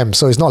building camp,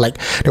 so it's not like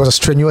there was a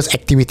strenuous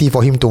activity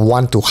for him to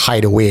want to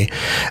hide away.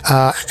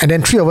 And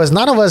then 3 of us,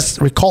 none of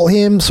us recall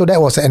him, so that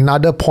was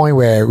another point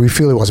where we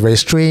feel it was very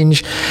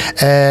strange.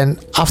 And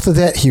after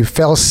that, he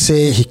fell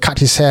sick. He cut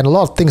his hand. A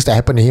lot of things that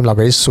happened to him are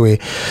very sway.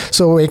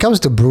 So when it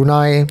comes to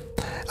Brunei,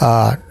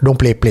 don't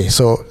play.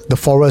 So the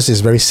forest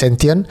is very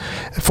sentient.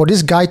 For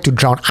this guy to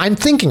drown, I'm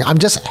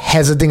just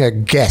hazarding a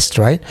guess,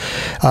 right?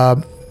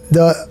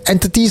 The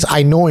entities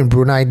I know in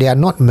Brunei, they are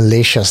not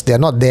malicious. They are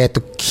not there to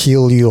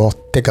kill you or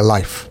take a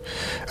life.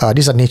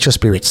 These are nature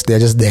spirits. They're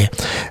just there.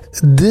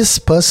 This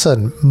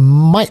person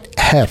might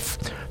have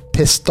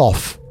pissed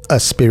off a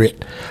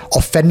spirit,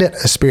 offended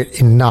a spirit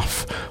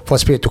enough for a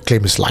spirit to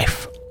claim his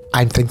life.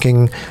 I'm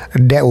thinking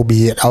that will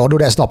be it. Although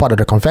that's not part of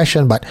the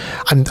confession, but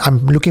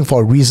I'm looking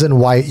for a reason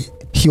why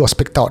he was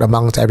picked out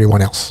amongst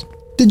everyone else.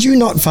 Did you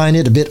not find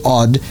it a bit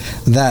odd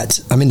that,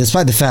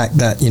 despite the fact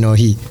that,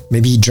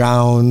 he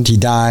drowned, he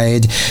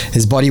died,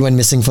 his body went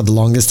missing for the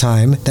longest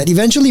time, that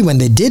eventually when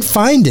they did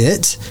find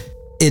it,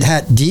 it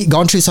had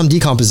gone through some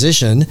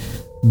decomposition,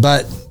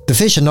 but the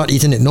fish had not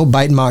eaten it, no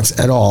bite marks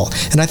at all.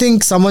 And I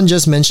think someone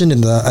just mentioned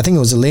I think it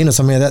was Elaine or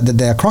something like that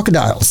there are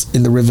crocodiles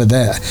in the river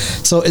there.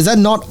 So is that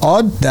not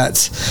odd that,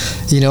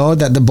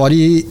 that the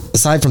body,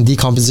 aside from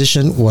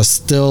decomposition, was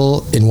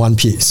still in one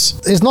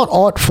piece? It's not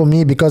odd for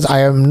me because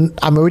I'm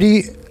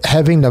already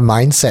having the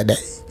mindset that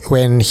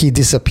when he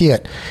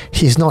disappeared,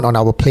 he's not on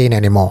our plane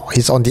anymore.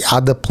 He's on the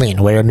other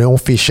plane where there are no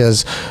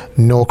fishes,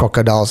 no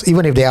crocodiles.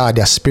 Even if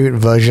they're spirit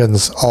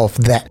versions of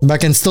that.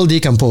 But can still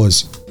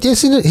decompose.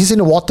 Yes, he's in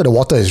the water. The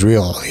water is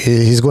real.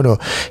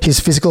 His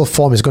physical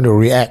form is going to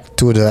react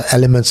to the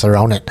elements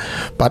around it.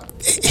 But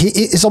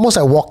it's almost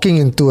like walking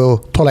into a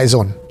Twilight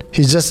Zone.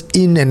 He's just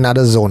in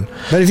another zone.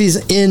 But if he's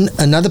in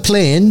another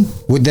plane,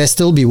 would there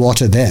still be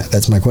water there?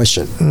 That's my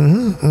question.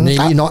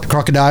 Maybe not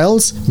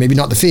crocodiles, maybe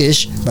not the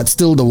fish, but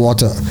still the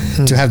water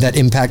to have that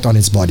impact on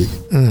its body.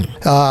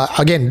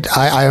 Again,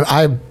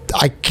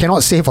 I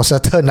cannot say for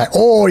certain like,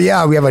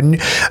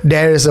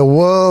 there is a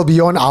world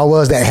beyond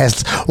ours that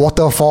has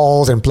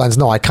waterfalls and plants.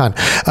 No, I can't.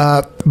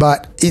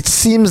 But it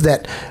seems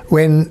that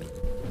when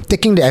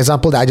taking the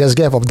example that I just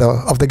gave of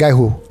the guy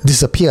who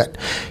disappeared,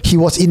 he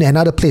was in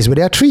another place where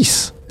there are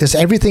trees. There's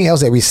everything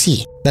else that we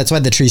see. That's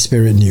what the tree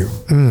spirit knew.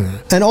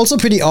 And also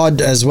pretty odd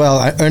as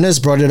well,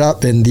 Ernest brought it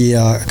up in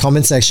the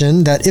comment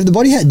section, that if the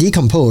body had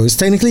decomposed,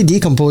 technically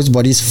decomposed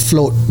bodies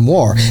float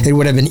more. It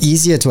would have been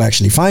easier to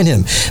actually find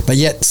him, but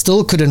yet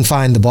still couldn't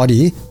find the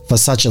body for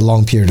such a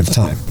long period of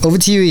time. Over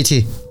to you,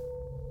 E.T.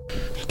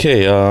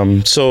 Okay,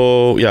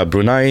 so yeah,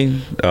 Brunei,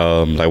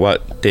 like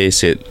what they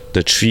said,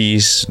 the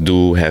trees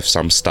do have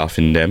some stuff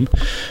in them.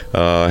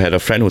 I had a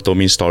friend who told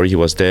me a story. He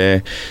was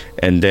there,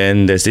 and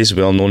then there's this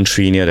well-known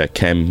tree near that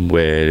camp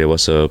where there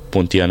was a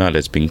pontianak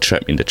that's being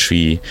trapped in the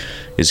tree.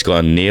 It's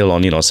got a nail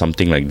on it or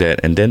something like that.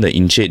 And then the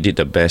Encik did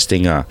the best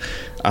thing,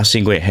 asked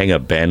him to go and hang a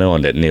banner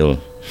on that nail.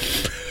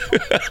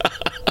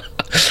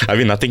 I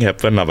mean, nothing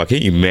happened, but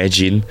can you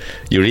imagine?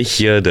 You already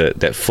hear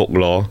that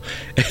folklore,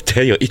 and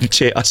then your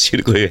Encik asks you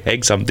to go and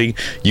hang something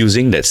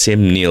using that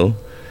same nail.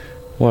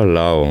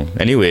 Walao.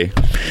 Anyway,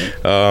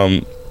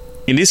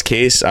 in this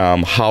case,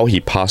 how he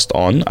passed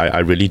on, I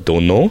really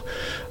don't know.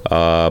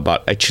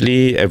 But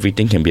actually,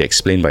 everything can be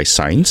explained by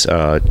science.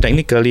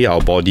 Technically,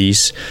 our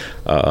bodies,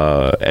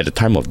 at the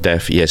time of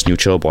death, it has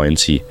neutral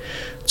buoyancy.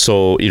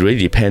 So it really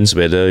depends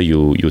whether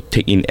you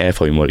take in air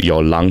from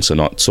your lungs or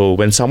not. So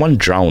when someone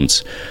drowns,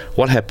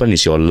 what happens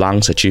is your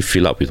lungs actually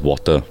fill up with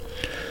water.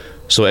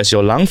 So as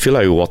your lungs fill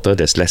up with water,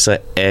 there's lesser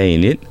air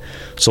in it.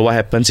 So what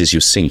happens is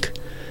you sink.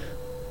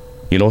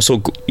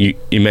 So you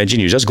imagine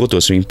you just go to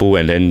a swimming pool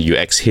and then you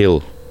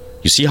exhale.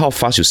 You see how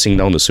fast you sink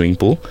down the swimming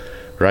pool,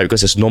 right?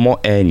 Because there's no more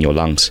air in your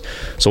lungs.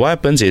 So what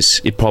happens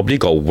is it probably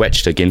got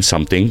wedged against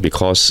something,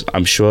 because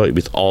I'm sure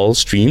with all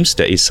streams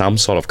there is some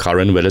sort of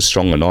current, whether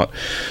strong or not.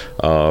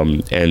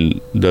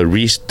 And the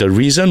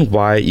reason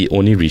why it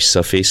only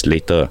resurfaced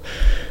later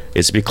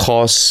is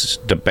because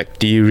the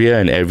bacteria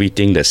and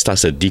everything that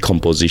starts the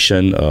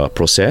decomposition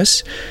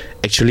process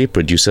actually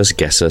produces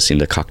gases in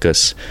the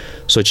carcass.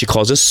 So it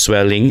causes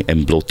swelling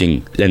and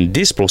bloating. And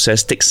this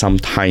process takes some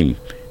time.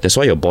 That's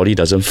why your body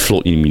doesn't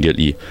float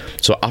immediately.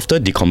 So after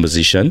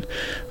decomposition,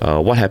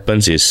 what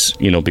happens is,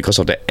 because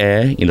of the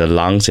air in the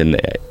lungs and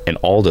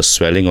all the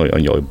swelling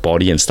on your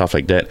body and stuff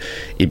like that,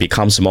 it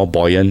becomes more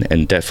buoyant,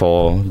 and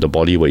therefore the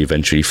body will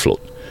eventually float.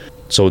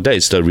 So that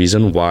is the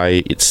reason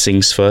why it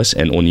sinks first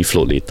and only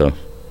float later.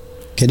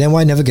 Okay, then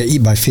why never get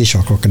eaten by fish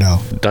or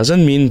crocodile?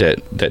 Doesn't mean that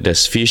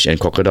there's fish and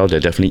crocodile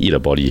that definitely eat a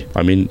body.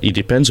 I mean, it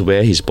depends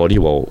where his body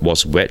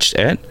was wedged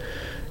at.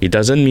 It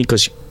doesn't mean,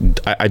 because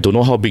I don't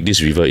know how big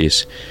this river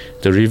is.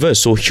 The river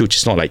is so huge,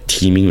 it's not like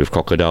teeming with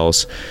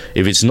crocodiles.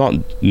 If it's not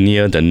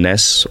near the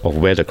nest of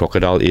where the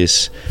crocodile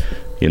is,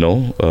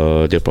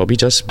 they'll probably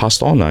just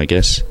passed on, I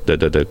guess.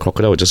 The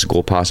crocodile will just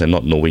go past and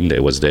not knowing that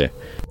it was there.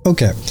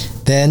 Okay,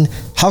 then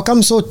how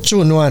come so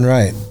chun one,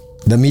 right?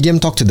 The medium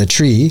talked to the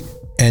tree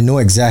and know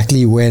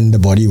exactly when the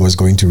body was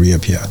going to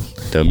reappear.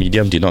 The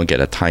medium did not get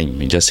a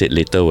time. He just said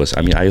later was...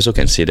 I mean, I also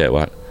can say that,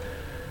 what?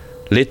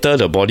 Later,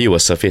 the body will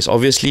surface.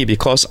 Obviously,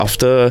 because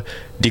after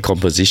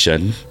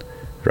decomposition,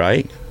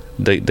 right,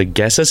 the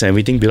gases and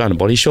everything below the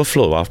body sure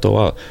float after a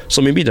while.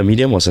 So maybe the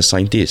medium was a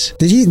scientist.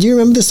 Do you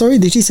remember the story?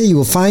 Did he say you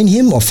will find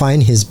him or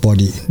find his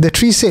body? The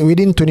tree said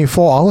within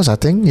 24 hours, I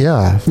think.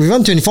 Yeah.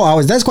 Within 24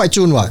 hours, that's quite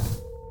chun what?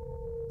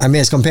 I mean,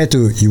 as compared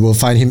to you will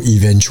find him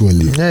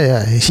eventually.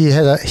 Yeah. He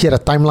had a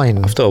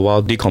timeline. After a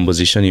while,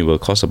 decomposition, it will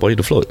cause the body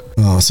to float.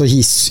 Oh, so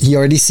he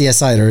already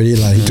CSI'd already.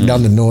 Like he took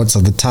down the notes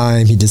of the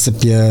time he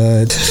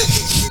disappeared.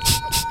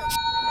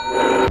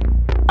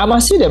 I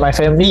must say that my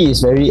family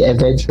is very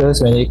adventurous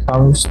when it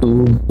comes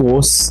to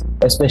ghosts,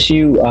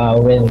 especially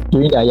when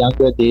during their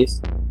younger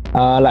days.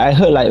 I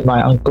heard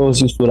my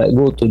uncles used to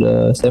go to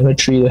the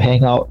cemetery to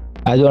hang out.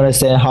 I don't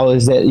understand how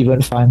is that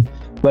even fun.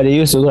 But they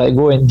used to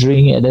go and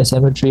drink at the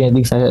cemetery and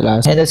things like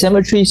that. And the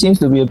cemetery seems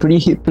to be a pretty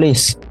hit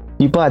place.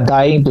 People are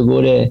dying to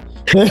go there.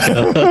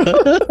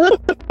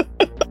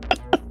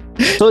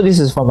 So this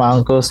is from my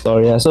uncle's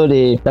story. So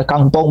the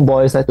kampong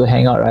boys like to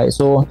hang out, right?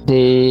 So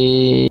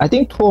I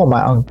think two of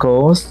my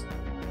uncles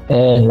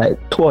and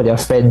two of their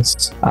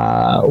friends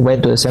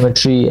went to the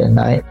cemetery at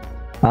night.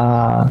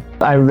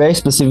 I very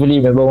specifically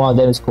remember one of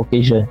them is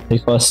Caucasian,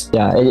 because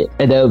at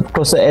the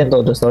closer end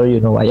of the story,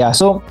 why.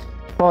 So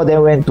four of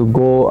them went to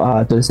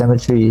go to the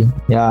cemetery.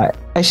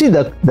 Actually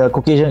the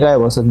Caucasian guy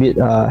was a bit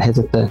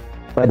hesitant,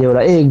 but they were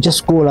like, hey,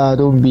 just go lah,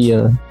 don't be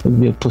a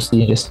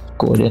pussy, just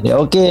go. Then they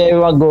okay,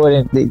 everyone go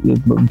and take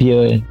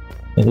beer,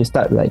 and they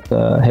start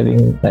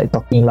having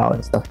talking loud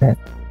and stuff. And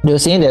they were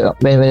saying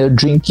that when they were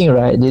drinking,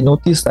 right, they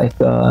noticed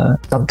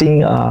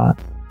something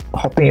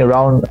hopping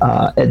around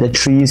at the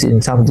trees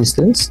in some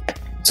distance.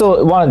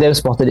 So one of them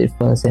spotted it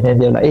first, and then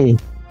they're like, hey,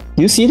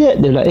 you see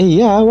that? They're like, hey,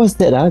 yeah, what's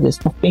that? There's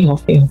hopping.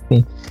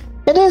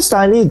 And then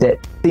suddenly that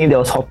thing that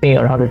was hopping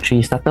around the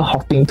tree started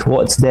hopping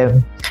towards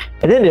them.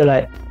 And then they're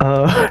like,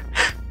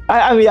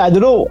 I mean, I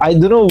don't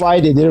know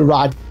why they didn't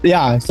run.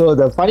 Yeah, so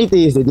the funny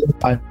thing is they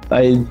didn't run.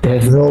 I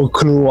have no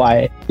clue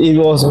why. If it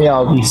was me,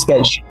 I'll be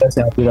scared shitless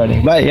and I'll be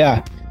running. But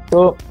yeah,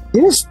 so they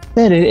just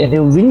stared at it and they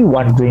were really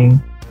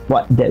wondering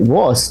what that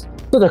was.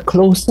 So the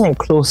closer and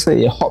closer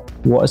it hopped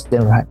towards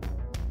them, right?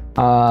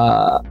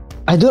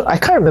 I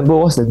can't remember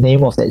what's the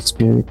name of that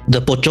spirit.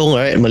 The pocong,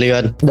 right? Malay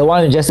one. The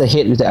one with just a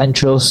head with the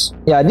entrails.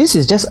 Yeah, this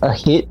is just a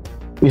head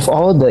with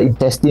all the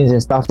intestines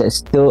and stuff that's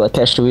still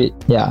attached to it.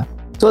 Yeah.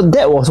 So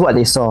that was what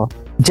they saw.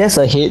 Just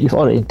a head with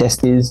all the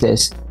intestines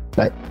that's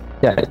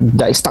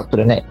stuck to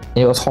the neck.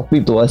 It was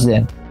hopping towards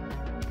them.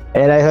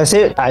 And like I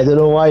said, I don't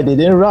know why they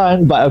didn't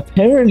run, but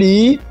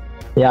apparently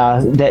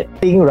Yeah, that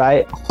thing,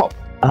 right, hopped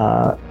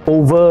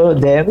over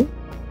them,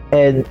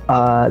 and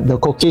the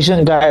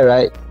Caucasian guy,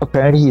 right,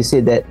 apparently he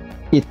said that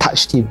it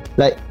touched him.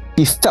 Like,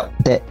 he felt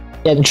that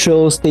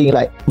entrails thing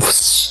like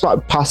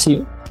swept past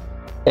him,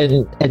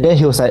 and then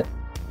he was like,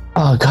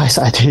 "Oh guys,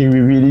 I think we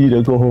really need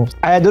to go home."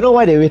 I don't know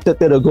why they waited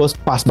till the ghost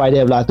passed by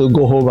them to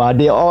go home.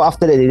 They all,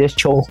 after that, they just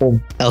chill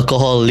home.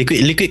 Alcohol,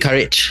 liquid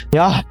courage.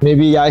 Yeah,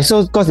 maybe, yeah.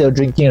 So because they were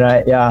drinking,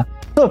 right? Yeah.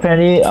 So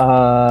apparently,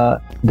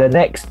 the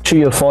next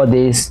 3 or 4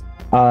 days,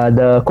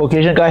 the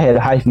Caucasian guy had a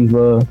high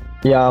fever.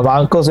 Yeah, my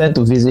uncles went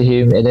to visit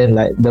him, and then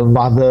like the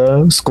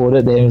mother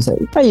scolded them. It's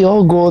like, "Why you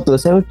all go to the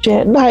cemetery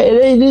at night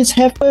and then this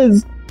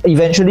happens?"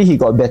 Eventually, he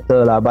got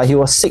better, but he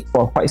was sick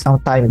for quite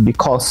some time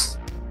because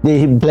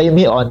they blamed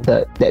it on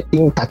that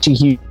thing touching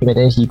him, and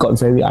then he got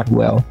very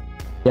unwell.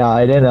 Yeah,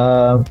 and then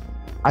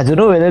I don't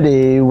know whether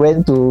they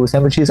went to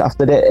cemeteries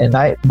after that at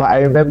night, but I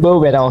remember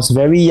when I was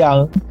very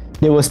young,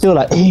 they were still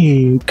like,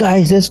 "Hey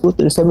guys, let's go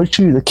to the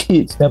cemetery with the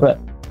kids." And I'm like,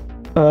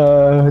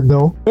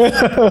 no.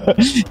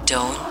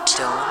 Don't look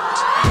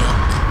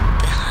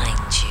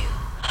behind you.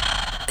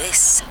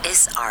 This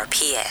is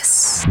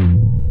RPS.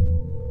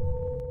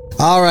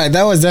 All right,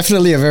 that was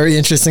definitely a very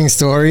interesting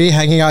story,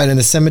 hanging out in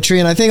the cemetery,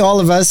 and I think all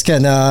of us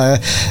can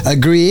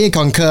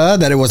concur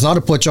that it was not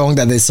a pocong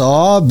that they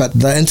saw, but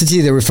the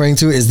entity they're referring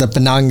to is the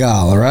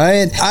Penanggal,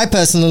 right? I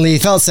personally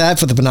felt sad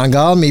for the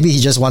Penanggal. Maybe he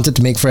just wanted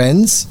to make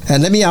friends.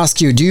 And let me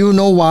ask you, do you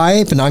know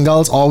why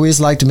Penanggals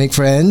always like to make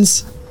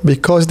friends?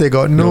 Because they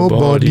got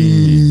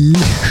nobody.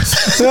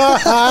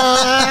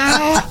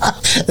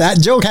 That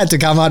joke had to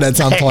come out at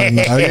some point,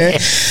 okay?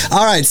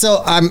 All right,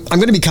 so I'm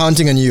going to be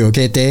counting on you,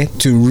 okay, Tay,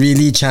 to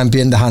really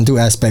champion the hantu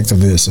aspect of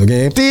this,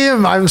 okay?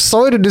 Tim, I'm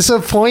sorry to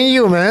disappoint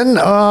you, man.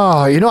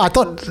 I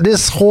thought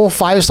this whole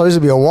 5 stories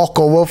would be a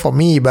walkover for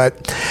me, but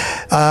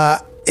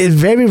in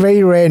very,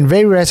 very rare, in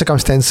very rare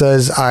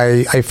circumstances,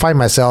 I find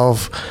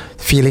myself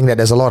feeling that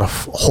there's a lot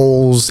of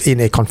holes in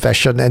a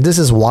confession, and this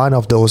is one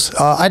of those.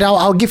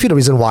 I'll give you the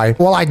reason why.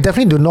 Well, I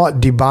definitely do not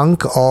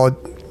debunk or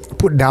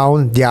put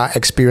down their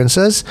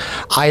experiences.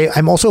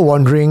 I'm also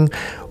wondering,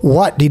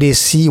 what did they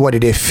see, what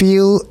did they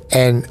feel,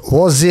 and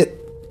was it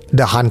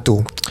the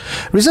hantu?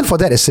 Reason for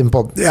that is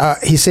simple.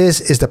 He says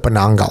it's the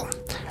Penanggal.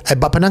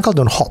 But Penanggal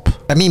don't hop.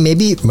 I mean,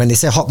 maybe when they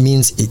say hop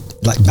means it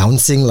like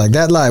bouncing like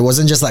that. It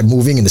wasn't just like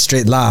moving in a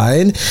straight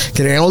line. It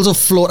can also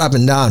float up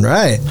and down,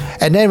 right?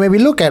 And then when we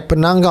look at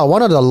Penanggal,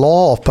 one of the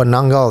law of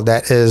Penanggal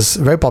that is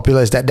very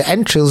popular is that the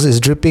entrails is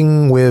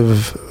dripping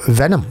with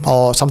venom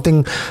or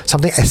something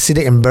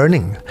acidic and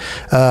burning.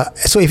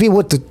 So if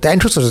the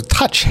entrails were to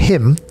touch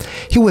him,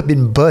 he would have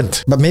been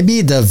burnt. But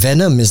maybe the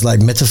venom is like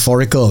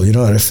metaphorical,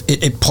 if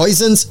it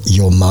poisons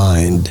your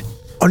mind.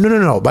 Oh,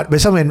 no. But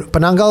when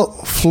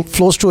Penanggal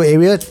flows through an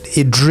area,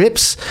 it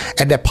drips,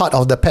 and that part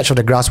of the patch of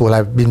the grass will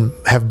have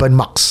burn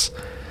marks.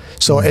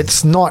 So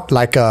it's not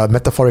like a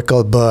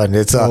metaphorical burn.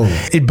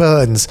 It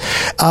burns.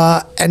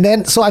 And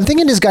then, so I'm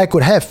thinking this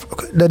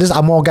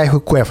Amor guy who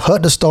could have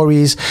heard the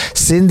stories,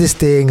 seen these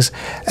things,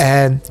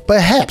 and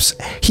perhaps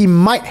he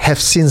might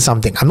have seen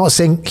something. I'm not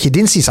saying he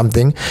didn't see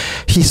something.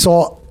 He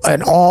saw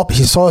an orb,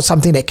 he saw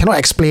something that cannot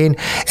explain,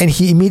 and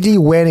he immediately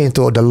went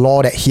into the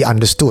law that he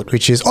understood,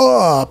 which is,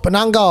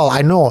 Penanggal,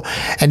 I know.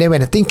 And then when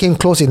the thing came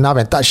close enough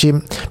and touched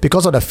him,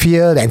 because of the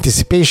fear, the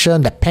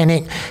anticipation, the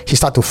panic, he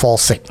started to fall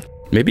sick.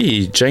 Maybe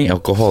he drank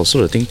alcohol,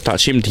 so the thing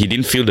touched him, he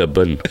didn't feel the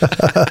burn.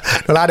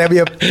 There'll be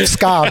a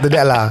scar after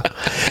that.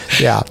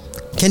 Yeah.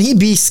 Can he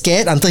be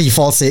scared until he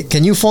falls sick?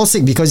 Can you fall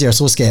sick because you're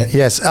so scared?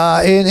 Yes.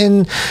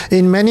 In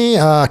many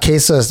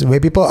cases where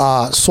people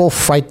are so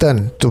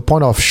frightened to the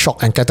point of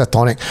shock and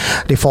catatonic,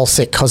 they fall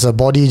sick because the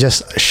body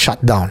just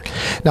shut down.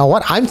 Now,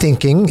 what I'm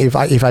thinking, if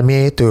I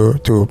may,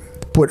 to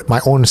put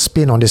my own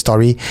spin on this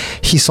story,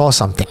 he saw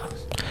something.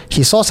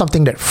 He saw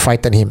something that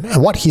frightened him.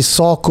 And what he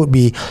saw could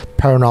be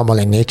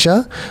paranormal in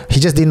nature. He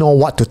just didn't know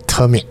what to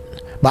term it.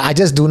 But I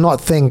just do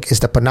not think it's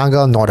the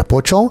Penanggal nor the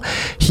pocong.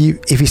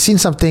 If he's seen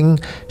something,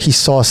 he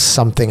saw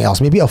something else.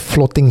 Maybe a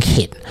floating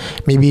head.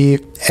 Maybe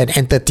an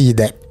entity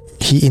that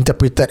he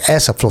interpreted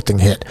as a floating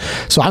head.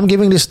 So I'm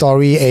giving this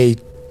story a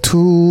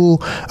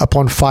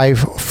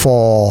 2/5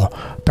 for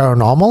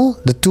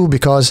paranormal. The 2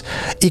 because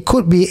it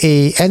could be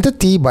a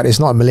entity, but it's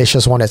not a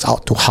malicious one that's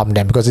out to harm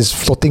them because it's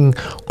floating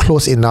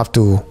close enough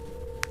to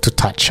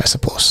touch, I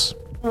suppose.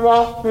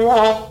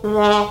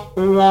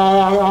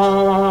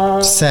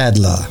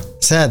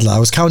 Sadler, I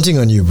was counting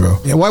on you, bro.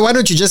 Why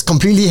don't you just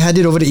completely hand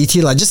it over to ET?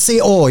 Just say,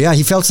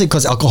 he fell sick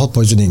because alcohol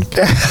poisoning.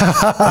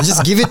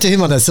 Just give it to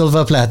him on a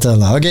silver platter.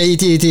 Okay,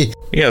 ET.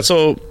 Yeah,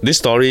 so this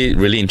story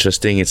really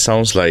interesting. It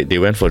sounds like they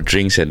went for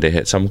drinks and they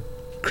had some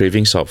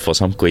cravings for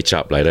some kway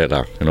chap like that,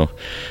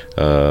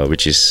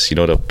 which is,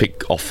 the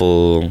pig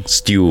offal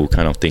stew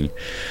kind of thing.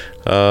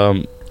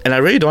 And I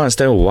really don't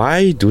understand,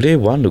 why do they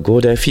want to go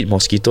there, feed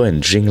mosquito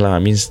and drink? I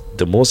mean, it's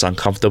the most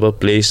uncomfortable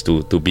place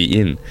to be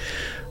in.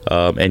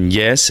 And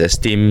yes, as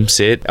Tim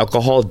said,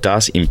 alcohol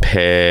does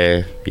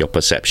impair your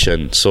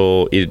perception.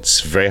 So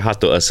it's very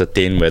hard to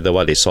ascertain whether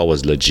what they saw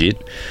was legit.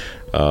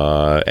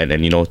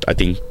 And you know, I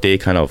think they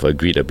kind of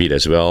agreed a bit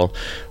as well.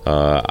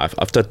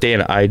 After Tay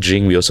and I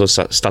drink, we also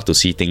start to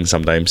see things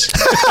sometimes.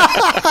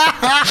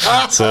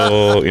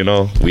 So, you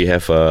know, we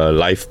have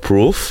live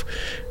proof.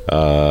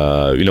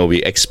 You know,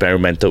 we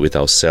experimented with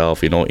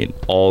ourselves, you know, in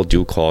all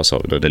due course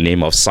of the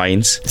name of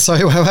science.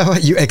 Sorry,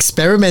 you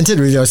experimented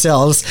with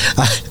yourselves?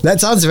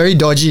 That sounds very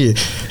dodgy.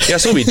 Yeah,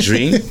 so we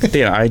drink,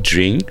 Tay and I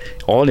drink,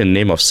 all in the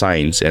name of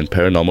science and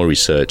paranormal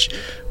research.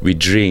 We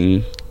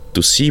drink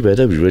to see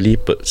whether we really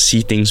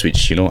see things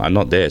which, you know, are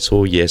not there.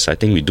 So yes, I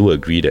think we do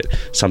agree that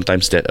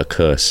sometimes that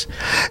occurs.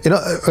 You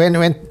know,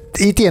 when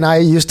E.T. and I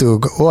used to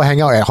go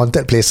hang out at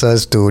haunted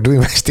places to do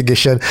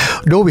investigation.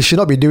 Though we should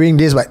not be doing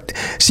this, but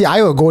see,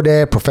 I will go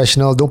there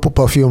professional, don't put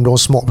perfume, don't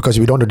smoke, because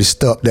we don't want to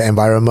disturb the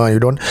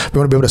environment. We want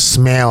to be able to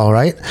smell,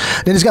 right?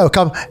 Then this guy will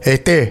come, hey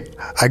Tay,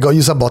 I got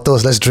you some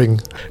bottles, let's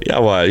drink. Yeah,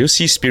 well, you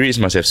see spirits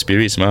must have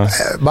spirits, ma.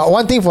 But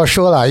one thing for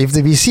sure, if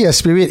we see a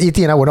spirit,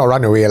 E.T. and I will not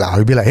run away.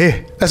 We'll be like,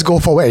 hey, let's go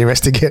forward and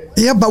investigate.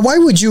 Yeah, but why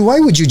would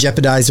you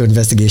jeopardize your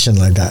investigation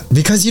like that?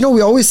 Because, you know,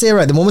 we always say,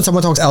 right, the moment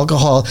someone talks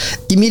alcohol,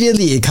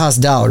 immediately it casts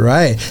doubt,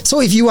 right?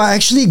 So if you are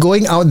actually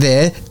going out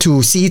there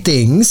to see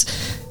things,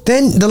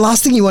 then the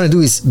last thing you want to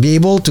do is be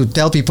able to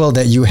tell people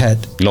that you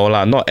had. No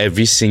lah, not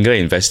every single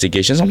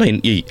investigation.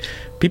 Sometimes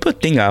people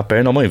think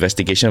paranormal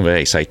investigation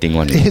very exciting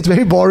one. It's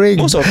very boring.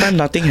 Most of the time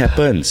nothing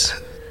happens.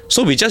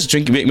 So we just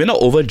drink. We're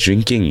not over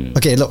drinking.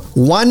 Okay, look,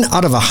 1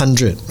 out of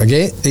 100.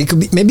 Okay, it could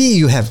be maybe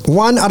you have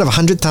 1 out of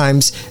 100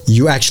 times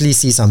you actually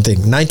see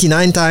something.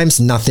 99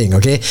 times nothing.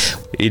 Okay.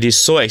 It is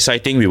so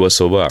exciting. We were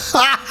sober.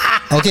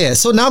 Okay,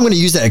 so now I'm going to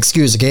use that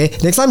excuse. Okay,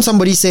 next time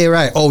somebody say,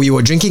 right, oh, we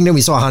were drinking, then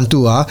we saw a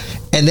hantu,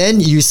 and then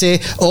you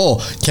say,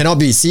 oh, cannot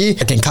be. See,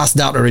 I can cast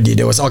doubt already.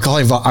 There was alcohol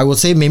involved. I will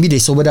say maybe they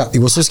sobered up. It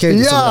was so scary.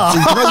 Yeah. So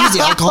you cannot use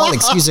the alcohol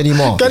excuse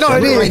anymore. Cannot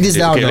already. Write this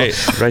down. Okay,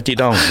 write it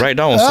down. Write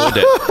down so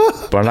that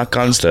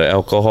Peranakans, the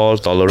alcohol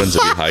tolerance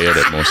will be higher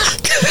than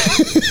most.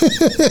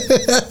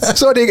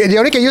 So they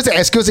only can use the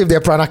excuse if they're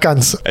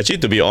Peranakans. Actually,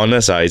 to be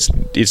honest,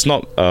 it's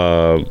not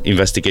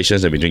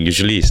investigations that we doing.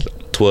 Usually it's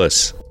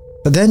tours.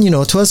 But then, you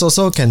know, tours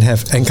also can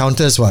have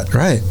encounters,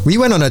 right? We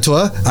went on a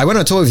tour. I went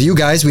on a tour with you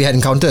guys. We had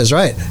encounters,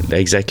 right?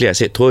 Exactly. I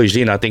said tour,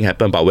 usually nothing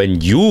happened. But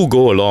when you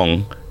go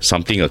along,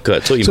 something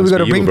occurred. So we got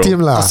to bring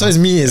team lah. So it's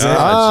me, is it?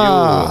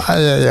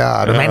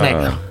 Yeah. The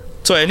magnet.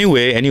 So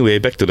anyway,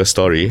 back to the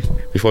story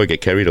before we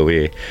get carried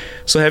away.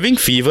 So having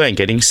fever and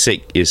getting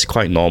sick is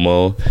quite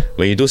normal.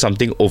 When you do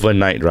something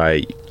overnight,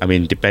 right? I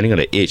mean, depending on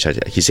the age,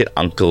 he said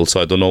uncle, so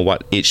I don't know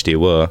what age they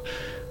were.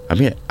 I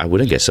mean, I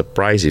wouldn't get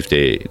surprised if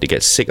they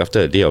get sick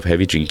after a day of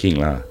heavy drinking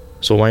lah.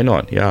 So why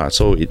not? Yeah,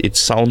 so it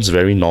sounds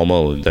very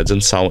normal. It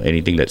doesn't sound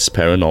anything that's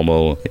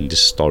paranormal in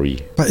this story.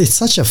 But it's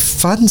such a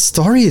fun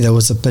story. There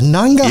was a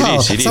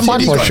Penanga.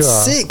 Somebody got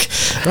sick,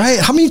 right?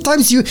 How many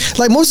times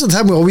most of the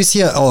time we always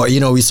hear, oh,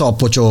 you know, we saw a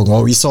pocong,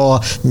 or we saw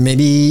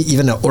maybe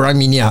even an orang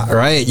minyak,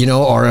 right? You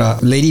know, or a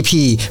lady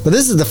P. But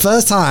this is the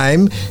first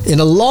time in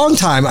a long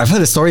time I've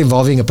heard a story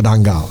involving a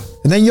Penanga.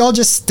 And then y'all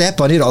just step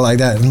on it or like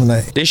that.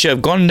 They should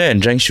have gone there and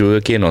drank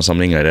sugarcane or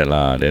something like that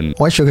lah. Then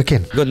why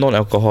sugarcane? Because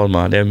non-alcohol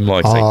ma, then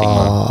more exciting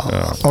ma.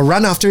 Yeah. Or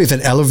run after with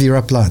an aloe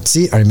vera plant.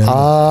 See, I remember.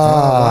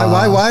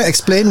 Why?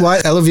 Explain why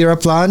aloe vera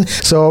plant.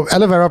 So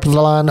aloe vera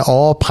plant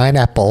or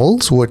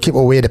pineapples would keep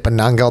away the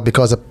penangal,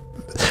 because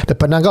the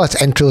penangal has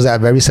entrails that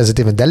are very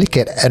sensitive and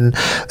delicate, and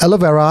aloe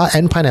vera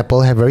and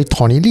pineapple have very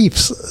thorny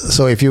leaves.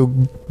 So if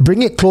you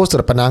bring it close to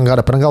the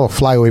penangal will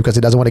fly away because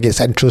it doesn't want to get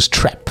its entrails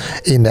trapped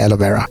in the aloe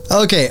vera.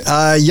 Okay,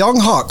 Yong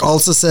Hawk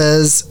also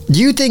says,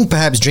 do you think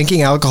perhaps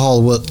drinking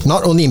alcohol will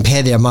not only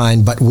impair their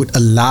mind but would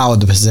allow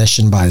the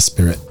possession by a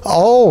spirit?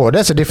 Oh,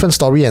 that's a different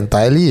story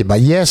entirely.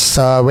 But yes,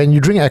 when you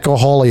drink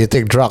alcohol or you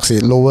take drugs,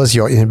 it lowers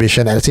your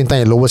inhibition. At the same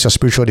time, it lowers your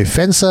spiritual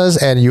defenses.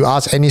 And you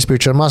ask any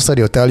spiritual master,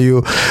 they'll tell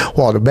you,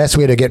 well, the best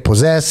way to get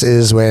possessed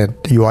is when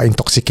you are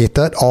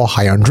intoxicated or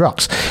high on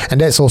drugs.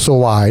 And that's also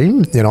why,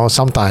 you know,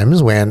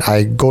 sometimes when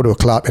I go to a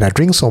club and I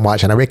drink so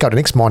much and I wake up the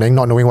next morning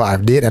not knowing what I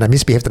did and I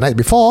misbehaved the night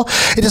before,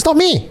 it is not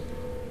me.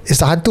 It's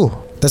the hantu.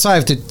 That's why I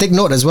have to take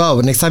note as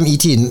well. Next time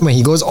E.T., when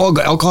he goes, oh,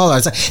 got alcohol, I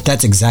was like,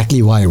 that's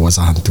exactly why it was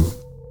a hantu.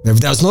 If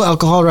there was no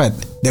alcohol, right,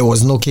 there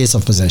was no case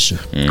of possession.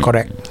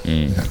 Correct.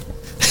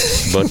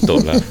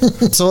 Betul lah.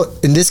 So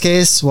in this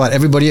case, what,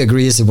 everybody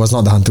agrees it was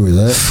not the hantu, is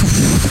it?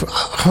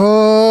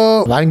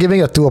 I'm giving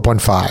it a 2 upon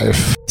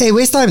 5. Hey,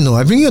 waste time, no.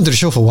 I bring you onto the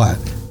show for what?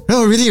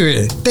 No,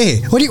 really.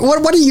 Hey, what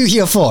are you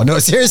here for? No,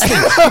 seriously.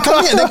 You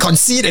come here and then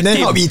concede and then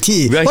help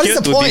E.T. We are what here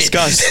is the to point?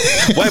 discuss.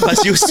 Why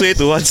must you sway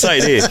to one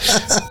side, eh?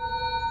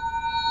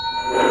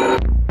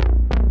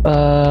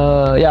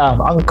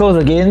 My uncles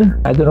again.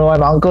 I don't know why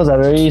my uncles are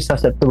very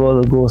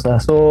susceptible to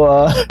ghosts. So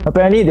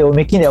apparently they were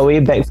making their way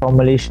back from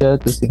Malaysia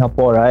to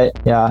Singapore, right?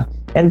 Yeah.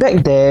 And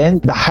back then,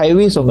 the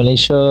highways of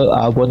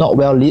Malaysia were not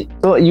well lit.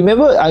 So you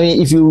remember, I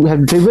mean, if you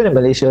have driven in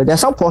Malaysia, there are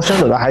some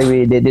portions of the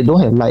highway they don't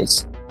have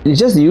lights. It's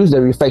just they use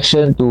the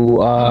reflection to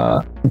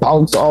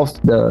bounce off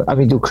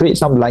to create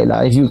some light.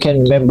 If you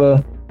can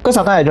remember, because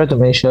sometimes I drive to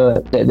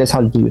Malaysia, that's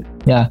how to do it.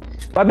 Yeah.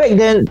 But back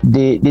then,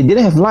 they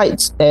didn't have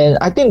lights, and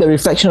I think the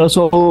reflection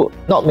also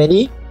not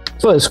many,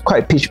 so it's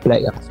quite pitch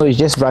black. So it's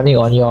just running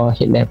on your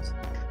headlamps.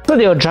 So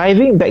they were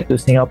driving back to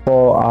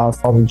Singapore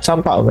from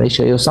some part of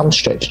Malaysia, it was some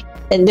stretch.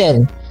 And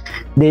then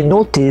they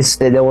noticed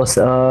that there was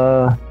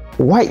a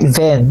white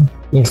van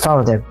in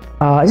front of them.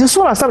 Just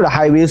so last time the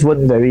highways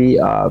weren't very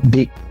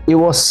big. It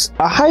was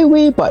a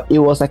highway, but it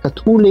was like a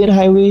 2-lane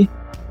highway.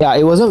 Yeah,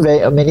 it wasn't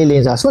very many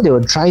lanes. So they were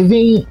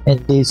driving and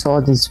they saw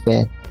this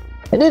van.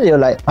 And then they were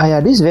like,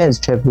 this van is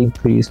traveling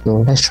pretty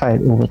slow. Let's try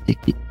and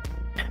overtake it.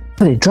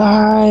 So they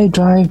drive.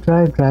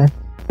 And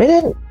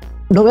then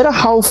no matter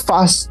how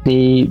fast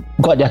they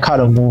got their car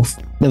to move,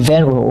 the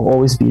van will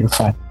always be in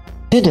front.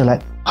 Then they're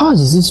like, how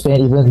does this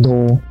van even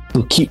know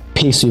to keep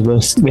pace with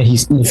us when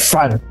he's in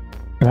front?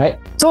 Right?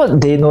 So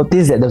they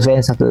noticed that the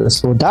van started to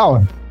slow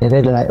down. And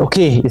then they're like,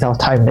 okay, it's our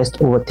time, let's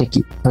overtake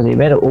it. So they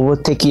went to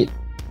overtake it.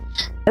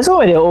 And so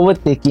when they were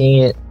overtaking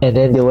it, and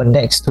then they were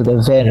next to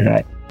the van,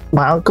 right?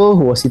 My uncle,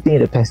 who was sitting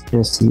in the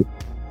passenger seat,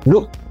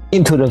 looked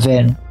into the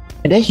van,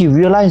 and then he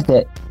realized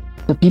that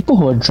the people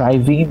who were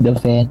driving the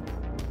van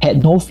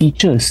had no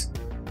features.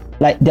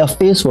 Like their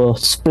face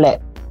was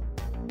flat.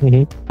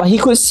 But he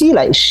could see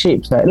like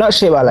shapes, right? Not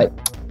shape, but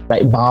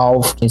like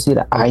mouth, you can see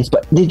the eyes,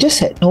 but they just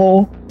had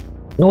no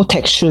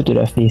texture to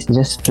their face, it's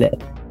just flat.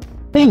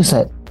 Then he was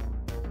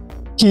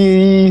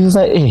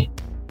like, hey,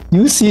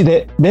 you see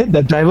that? Then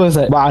the driver was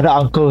like, my other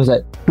uncle was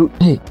like, dude,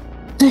 hey,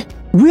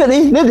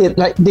 really? Then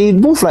they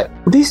both like,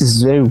 this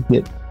is very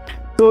weird.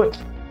 So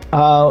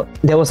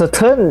there was a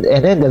turn,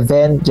 and then the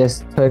van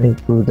just turned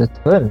into the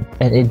turn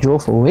and it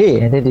drove away,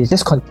 and then they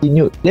just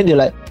continued. Then they're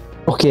like,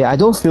 okay, I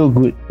don't feel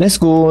good, let's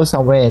go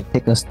somewhere and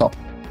take a stop.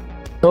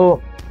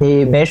 So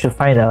they managed to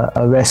find a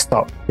rest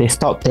stop. They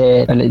stopped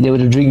there and they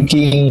were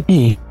drinking.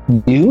 Hey,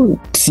 do you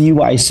see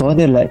what I saw?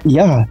 They're like,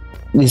 yeah,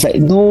 there's like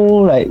no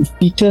like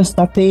features,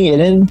 nothing,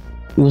 and then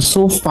it was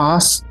so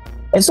fast.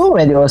 And so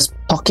when they was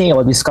talking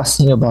or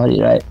discussing about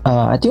it, right,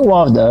 I think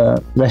one of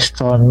the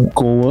restaurant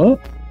goer,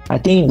 I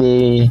think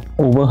they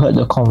overheard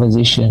the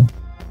conversation,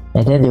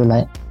 and then they were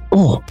like,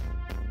 oh,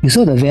 you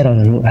saw the van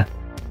on the road?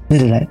 Then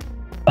they're like,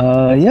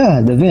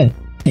 yeah, the van.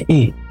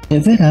 Hey, the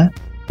van,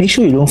 make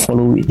sure you don't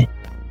follow it.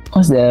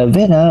 Because the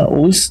van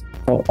always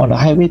on the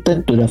highway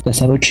turn to the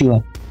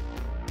cemetery.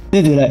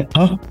 Then they're like,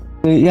 huh?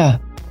 Yeah,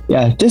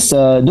 just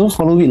don't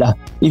follow it.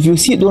 If you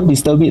see it, don't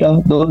disturb it.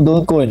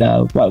 Don't go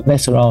and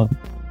mess around.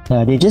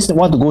 They just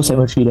want to go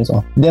cemetery, that's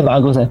all. Then my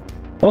uncle's like,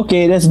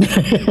 okay, that's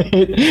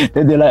great.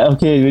 Then they're like,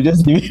 okay, we'll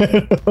just leave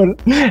it alone.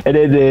 And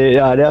then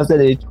then after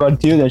they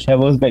continue their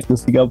travels back to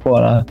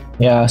Singapore.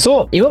 Yeah,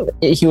 so even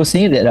he was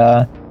saying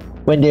that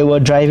when they were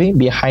driving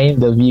behind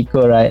the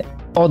vehicle, right,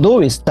 although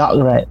it's dark,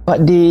 right,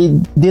 but they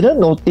didn't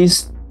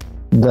notice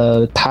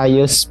the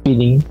tires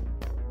spinning.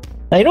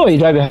 Like, when you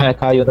drive behind a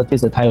car, you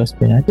notice the tires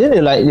spin. Right?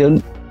 Then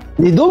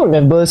they don't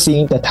remember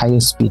seeing the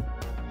tires spin.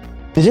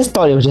 They just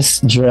thought it was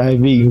just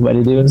driving, but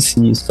they didn't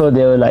see. So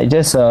they were like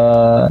just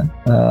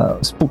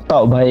spooked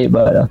out by it.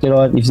 But okay,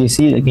 if they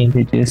see it again,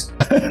 they just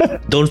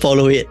don't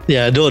follow it.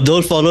 Yeah,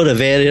 don't follow the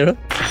van.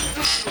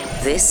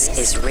 This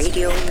is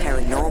Radio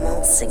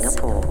Paranormal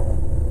Singapore.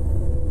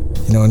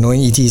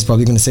 Knowing ET is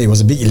probably going to say it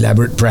was a big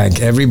elaborate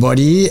prank.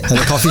 Everybody at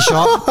the coffee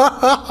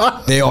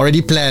shop, they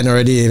already planned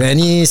already. If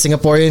any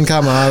Singaporean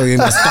come, we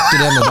must talk to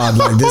them about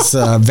like this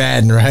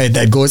van, right,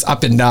 that goes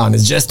up and down.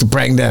 It's just to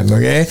prank them,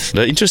 okay?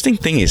 The interesting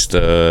thing is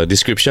the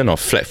description of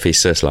flat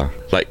faces lah.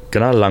 Like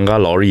kena langgar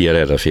lorry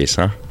at the face,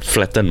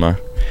 flattened ma.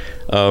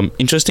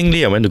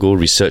 Interestingly, I went to go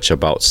research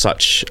about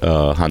such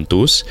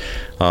hantus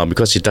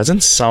because it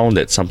doesn't sound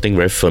that something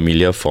very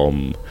familiar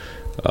from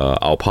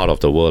our part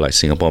of the world like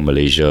Singapore,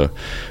 Malaysia.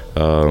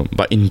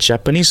 But in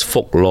Japanese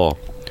folklore,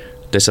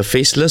 there's a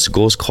faceless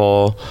ghost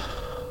called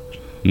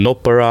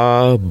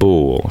Nopara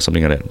Bo or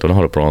something like that. Don't know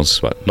how to pronounce,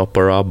 but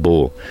Nopara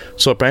Bo.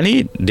 So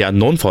apparently they are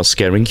known for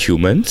scaring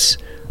humans,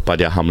 but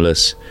they're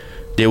harmless.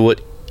 They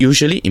would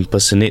usually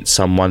impersonate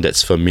someone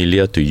that's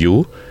familiar to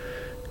you,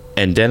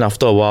 and then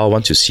after a while,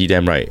 once you see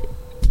them, right,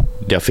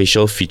 their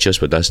facial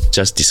features will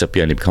just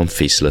disappear and they become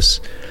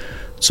faceless.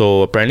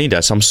 So apparently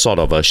there's some sort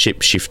of a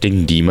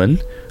shape-shifting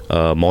demon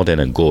more than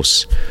a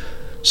ghost.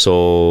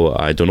 So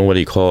I don't know what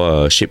you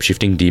call a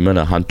shape-shifting demon,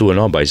 a hantu or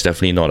not, but it's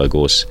definitely not a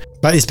ghost.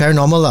 But it's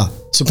paranormal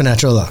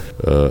supernatural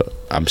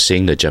I'm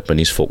saying the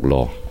Japanese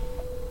folklore.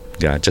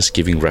 Yeah, just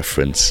giving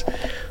reference.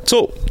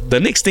 So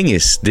the next thing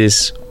is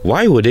this: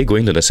 why were they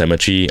going to the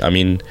cemetery? I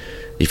mean,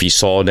 if he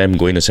saw them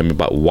going to the cemetery,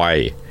 but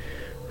why?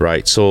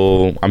 Right,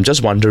 so I'm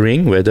just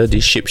wondering whether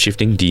these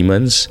shape-shifting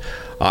demons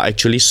are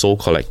actually soul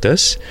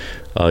collectors.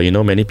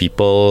 Many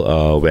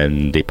people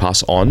when they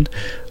pass on,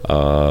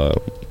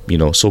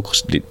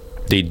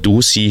 they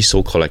do see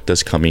soul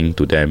collectors coming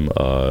to them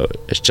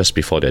just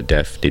before their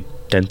death. They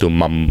tend to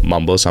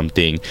mumble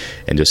something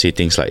and they'll say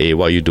things like, hey,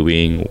 what are you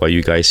doing? Why are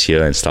you guys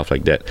here? And stuff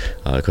like that.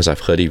 Because I've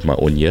heard it with my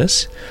own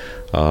ears.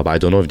 But I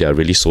don't know if they are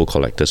really soul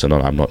collectors or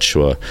not. I'm not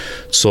sure.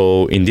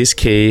 So in this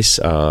case,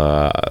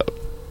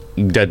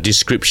 the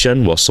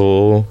description was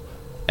so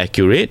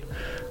accurate.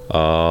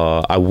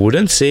 I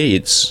wouldn't say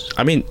it's.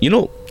 I mean,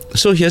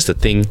 so here's the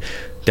thing.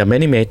 There are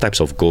many types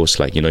of ghosts,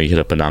 like, you hear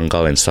the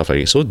penanggal and stuff like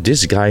that. So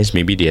these guys,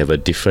 maybe they have a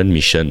different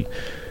mission.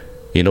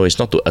 It's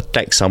not to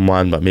attack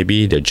someone, but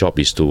maybe their job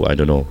is to, I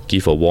don't know,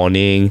 give a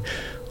warning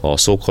or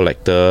soul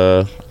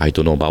collector. I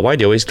don't know. But why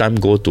they always time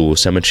go to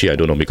cemetery, I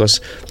don't know.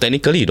 Because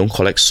technically, you don't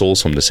collect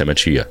souls from the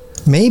cemetery. Yeah.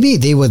 Maybe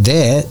they were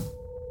there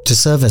to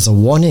serve as a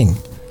warning.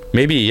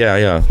 Maybe,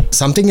 yeah.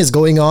 Something is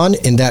going on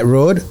in that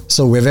road,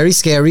 so we're very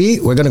scary.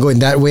 We're going to go in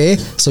that way,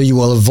 so you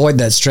will avoid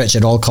that stretch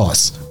at all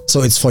costs.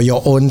 So it's for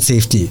your own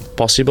safety.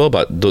 Possible,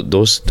 but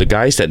the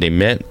guys that they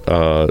met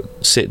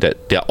said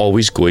that they're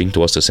always going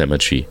towards the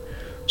cemetery.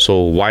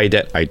 So why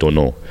that, I don't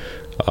know.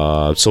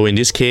 So in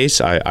this case,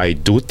 I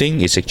do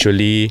think it's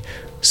actually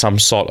some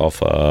sort of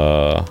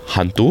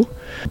hantu.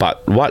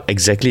 But what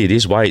exactly it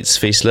is, why it's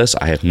faceless,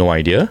 I have no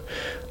idea.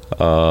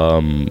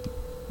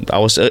 I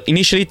was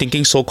initially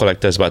thinking soul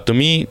collectors, but to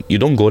me, you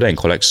don't go there and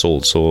collect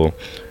souls. So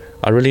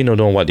I really don't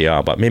know what they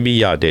are. But maybe,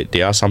 yeah,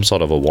 they are some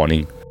sort of a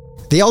warning.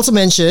 They also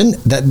mentioned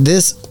that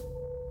this,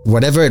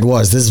 whatever it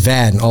was, this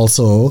van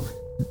also,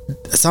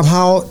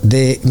 somehow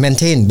they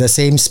maintain the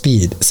same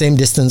speed, same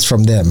distance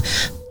from them.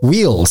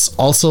 Wheels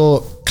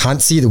also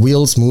can't see the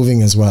wheels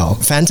moving as well.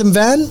 Phantom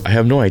van? I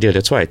have no idea.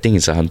 That's why I think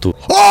it's a hantu.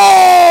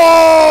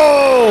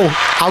 Oh!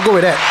 I'll go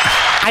with that.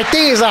 I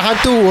think it's a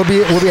hantu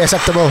will be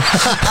acceptable.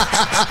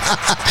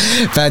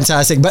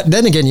 Fantastic. But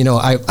then again,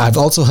 I've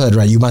also heard,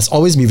 right, you must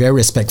always be very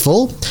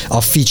respectful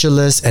of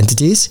featureless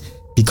entities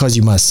because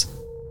you must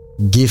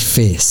give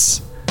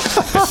face.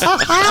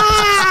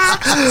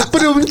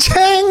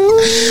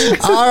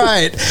 All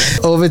right,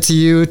 over to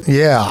you.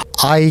 Yeah,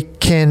 I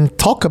can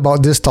talk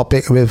about this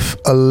topic with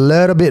a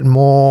little bit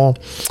more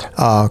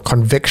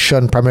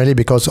conviction, primarily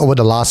because over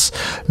the last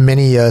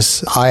many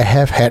years, I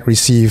have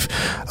received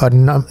a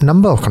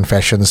number of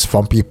confessions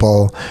from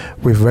people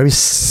with very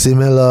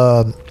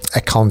similar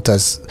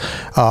encounters.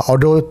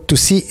 Although to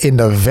see in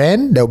the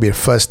van, that will be the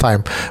first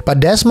time. But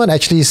Desmond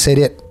actually said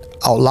it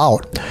out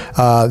loud.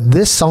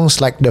 This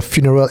sounds like the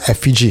funeral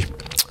effigy.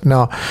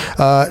 Now,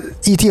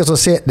 E.T. also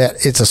said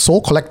that it's a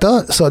soul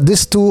collector. So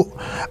these two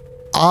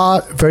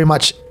are very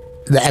much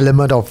the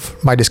element of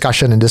my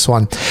discussion in this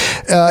one.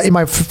 In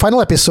my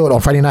final episode on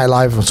Friday Night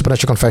Live on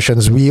Supernatural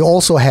Confessions, we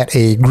also had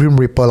a Grim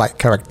Reaper-like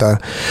character.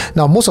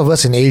 Now, most of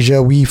us in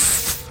Asia, we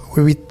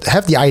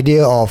have the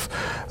idea of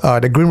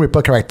the Grim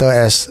Reaper character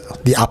as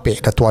the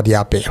Ape, the Tua Di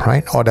Ape,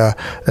 right? Or the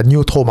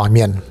New To Ma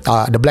Mian,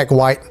 the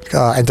black-white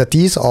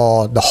entities,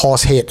 or the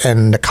horse head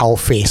and the cow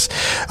face.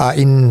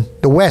 In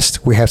the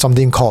West, we have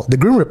something called the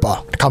Grim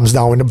Reaper. It comes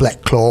down in a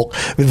black cloak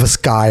with a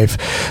scythe.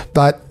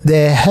 But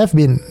there have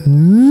been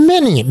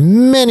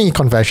many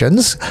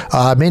confessions,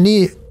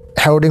 many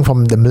heralding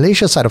from the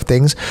Malaysia side of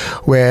things,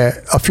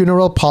 where a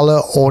funeral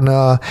parlor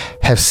owner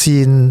have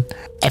seen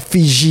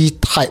effigy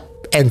type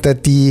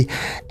entity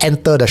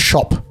enter the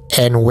shop,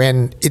 and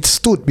when it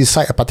stood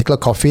beside a particular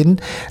coffin,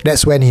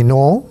 that's when he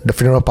know, the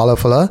funeral parlor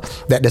fella,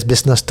 that there's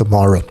business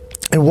tomorrow.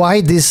 And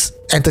why this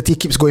entity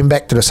keeps going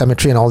back to the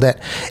cemetery and all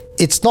that,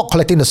 it's not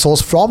collecting the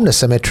souls from the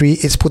cemetery,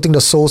 it's putting the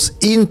souls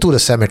into the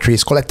cemetery.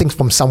 It's collecting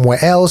from somewhere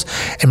else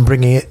and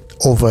bringing it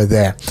over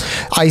there.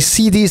 I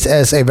see this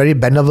as a very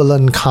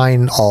benevolent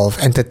kind of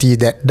entity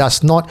that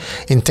does not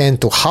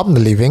intend to harm the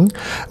living.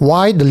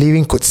 Why the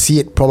living could see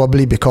it?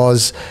 Probably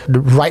because the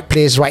right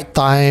place, right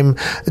time,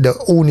 the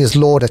un is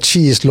low, the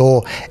chi is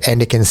low,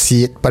 and they can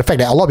see it. But the fact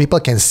that a lot of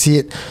people can see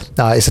it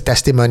is a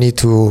testimony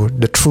to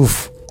the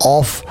truth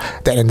of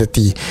that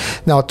entity.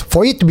 Now,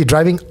 for it to be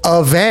driving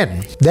a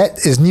van,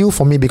 that is new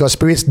for me, because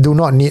spirits do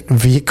not need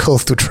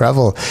vehicles to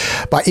travel.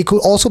 But it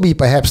could also be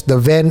perhaps the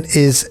van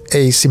is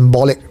a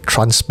symbolic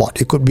transport.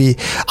 It could be,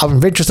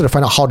 I'm very interested to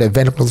find out how that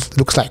van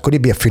looks like. Could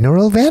it be a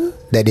funeral van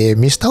that they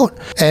missed out?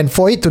 And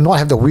for it to not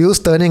have the wheels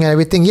turning and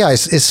everything, yeah,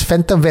 it's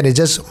phantom van. It's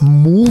just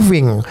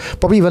moving,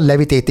 probably even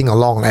levitating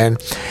along,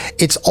 and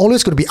it's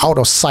always going to be out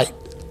of sight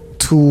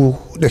to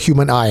the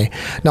human eye.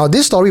 Now,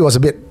 this story was a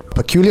bit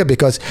peculiar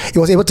because it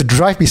was able to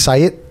drive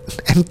beside it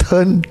and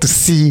turn to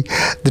see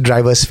the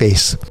driver's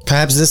face.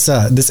 Perhaps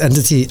this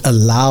entity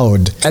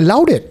allowed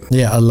it.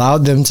 Yeah,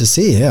 allowed them to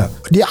see. Yeah.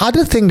 The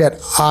other thing that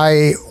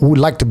I would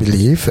like to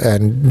believe,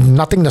 and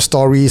nothing in the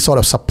story sort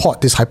of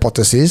support this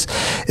hypothesis,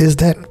 is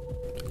that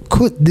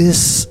could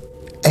this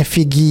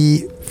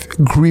effigy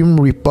Grim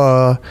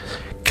Reaper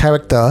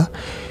character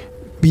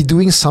be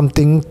doing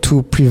something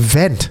to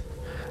prevent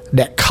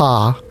that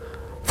car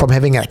from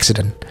having an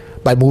accident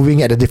by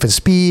moving at a different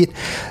speed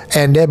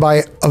and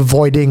thereby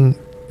avoiding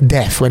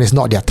death when it's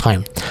not their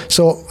time?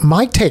 So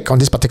my take on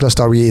this particular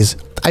story is,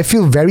 I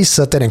feel very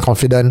certain and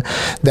confident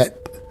that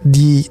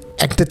the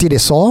entity they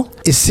saw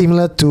is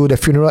similar to the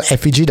funeral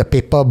effigy, the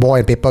paper boy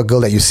and paper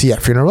girl that you see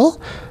at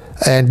funeral.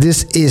 And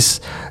this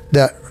is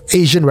the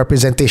Asian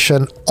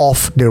representation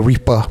of the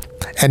Reaper,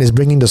 and is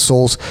bringing the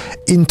souls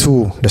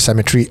into the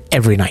cemetery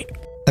every night.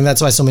 And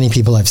that's why so many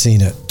people have seen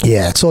it.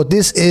 Yeah, so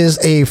this is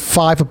a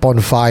 5 upon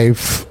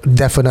 5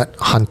 definite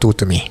hantu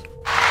to me.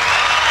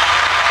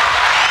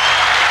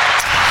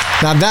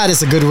 Now that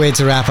is a good way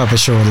to wrap up a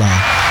show,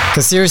 La.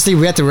 Because seriously,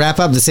 we had to wrap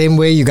up the same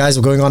way you guys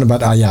were going on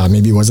about,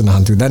 maybe it wasn't a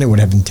hantu. Then it would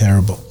have been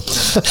terrible.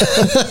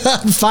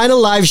 Final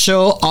live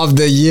show of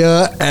the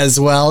year as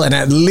well. And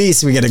at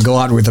least we get to go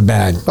out with a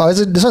bang. Oh,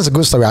 this one's a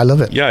good story. I love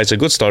it. Yeah, it's a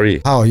good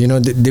story. Oh,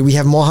 did we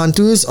have more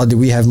hantus or did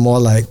we have more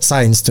like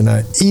science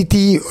tonight?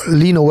 E.T.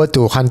 leaned over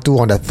to hantu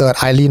on the third.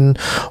 I leaned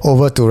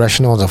over to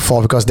rational on the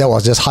fourth because that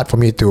was just hard for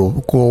me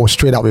to go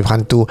straight up with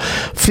hantu.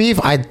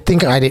 Fifth, I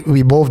think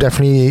we both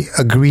definitely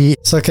agree.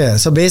 So, okay.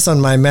 So based on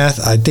my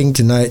math, I think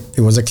tonight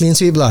it was a clean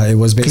sweep lah. It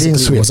was basically Clean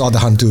sweep. It was all the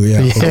hantu.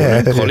 Yeah. Yeah. I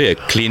wouldn't call it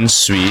a clean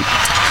sweep.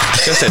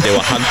 Just that there were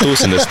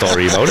hantus in the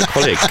story, but I wouldn't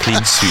call it a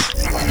clean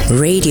sweep.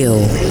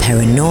 Radio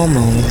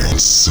Paranormal.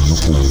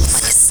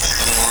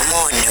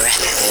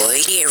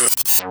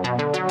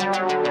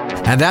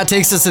 And that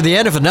takes us to the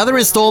end of another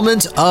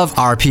installment of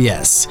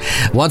RPS.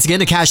 Once again,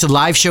 to catch the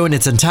live show in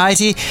its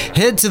entirety,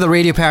 head to the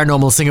Radio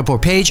Paranormal Singapore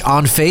page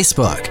on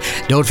Facebook.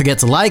 Don't forget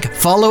to like,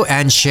 follow,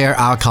 and share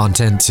our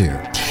content too.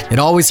 It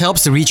always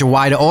helps to reach a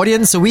wider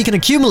audience so we can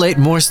accumulate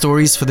more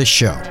stories for the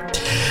show.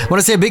 I want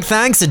to say a big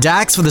thanks to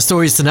Dax for the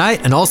stories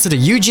tonight, and also to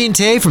Eugene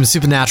Tay from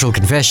Supernatural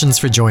Confessions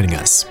for joining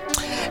us.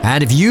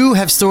 And if you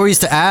have stories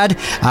to add,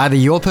 either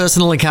your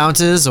personal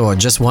encounters or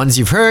just ones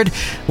you've heard,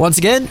 once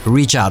again,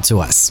 reach out to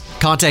us.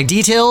 Contact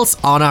details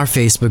on our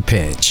Facebook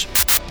page.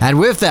 And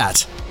with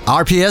that,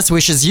 RPS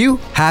wishes you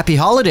happy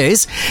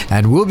holidays,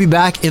 and we'll be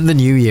back in the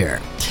new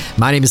year.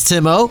 My name is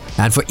Timo,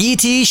 and for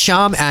E.T.,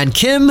 Sham, and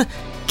Kim,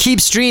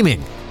 keep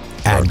streaming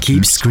and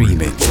keep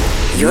screaming.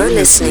 You're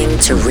listening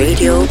to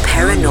Radio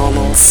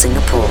Paranormal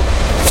Singapore.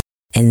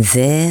 And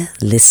they're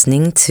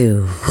listening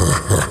too.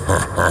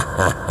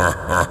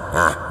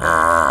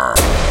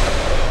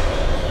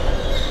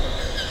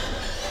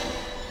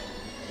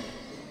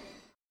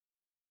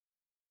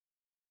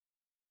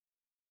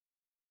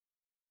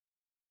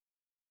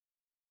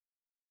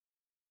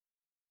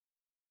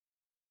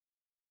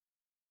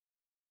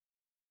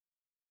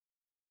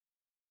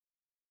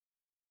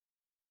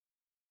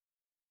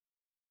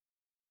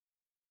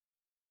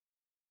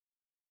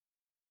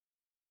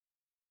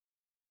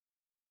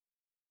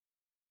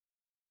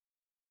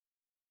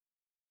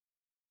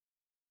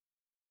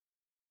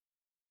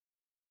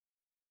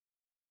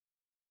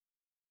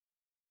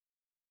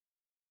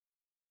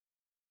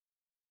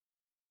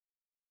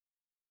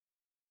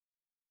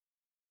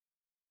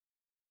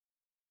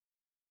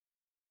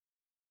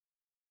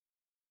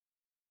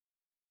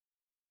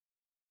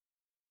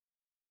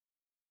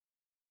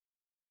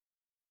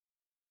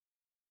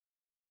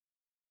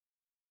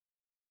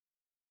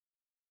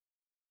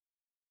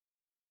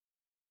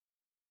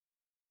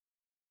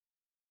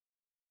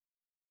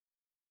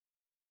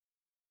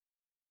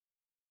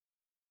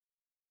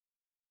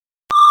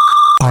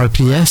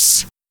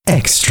 RPS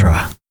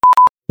Extra.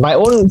 My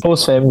own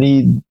close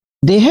family,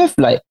 they have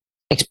like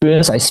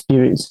experience like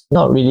spirits,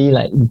 not really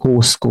like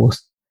ghosts.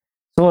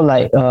 So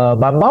like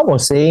my mom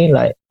was saying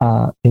like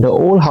in the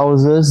old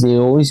houses they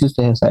always used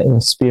to have like a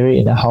spirit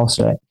in the house,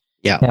 right?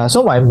 Yeah.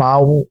 So my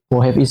mom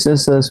will have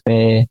instances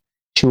where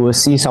she will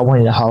see someone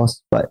in the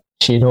house, but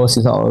she knows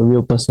it's not a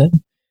real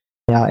person.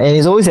 Yeah, and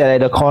it's always at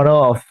like, the corner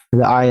of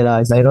the eye lah.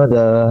 It's like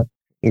the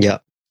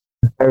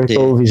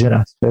peripheral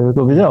vision.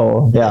 Peripheral vision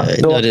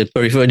the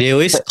peripheral. They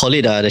always call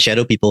it the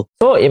shadow people.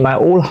 So in my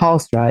old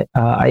house, right,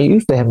 I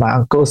used to have my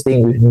uncle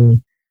staying with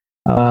me,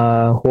 who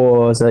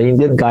was an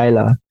Indian guy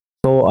lah.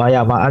 So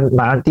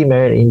my auntie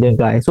married an Indian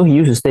guy. So he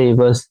used to stay with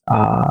us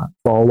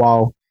for a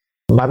while.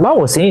 My mom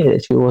was saying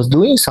that she was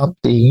doing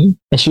something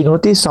and she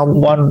noticed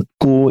someone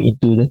go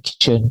into the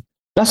kitchen.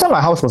 Last time my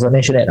house was a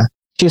mansionette.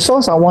 She saw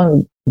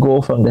someone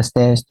go from the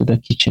stairs to the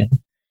kitchen.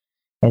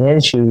 And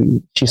then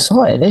she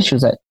saw it and then she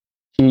was like,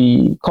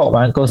 she called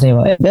my uncle's name.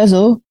 Hey,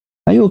 Basil,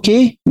 are you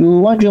okay? You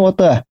want drink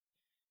water?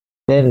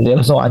 Then there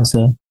was no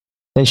answer.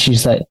 Then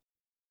she's like,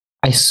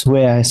 I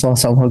swear I saw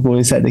someone go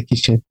inside the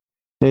kitchen.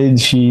 Then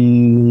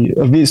she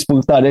a bit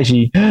spooked out. Then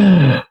she,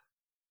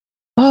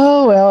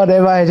 oh well,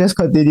 never mind. I just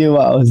continue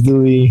what I was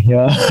doing.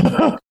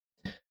 Yeah.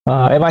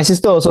 And my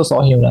sister also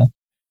saw him.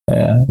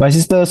 My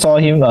sister saw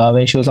him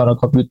when she was on a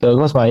computer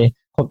because my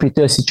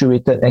computer is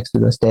situated next to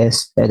the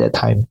stairs at that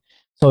time.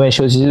 So when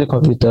she was using the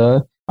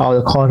computer, out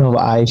of the corner of her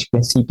eye, she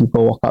can see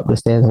people walk up the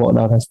stairs, walk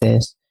down the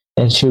stairs.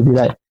 And she'll be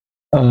like,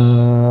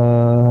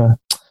 I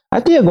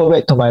think I'll go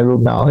back to my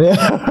room now.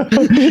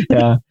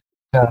 Yeah.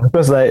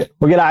 Because like,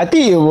 okay, I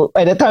think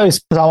at that time it's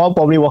someone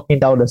probably walking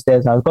down the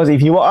stairs now. Because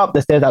if he walk up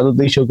the stairs, I don't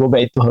think she'll go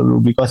back into her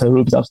room because her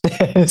room's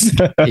upstairs.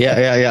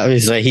 Yeah.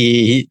 It's like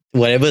he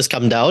whatever's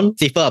come down,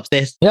 safer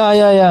upstairs.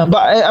 Yeah.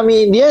 But I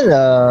mean, in the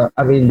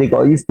end, they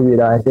got used to it.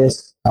 I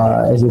guess,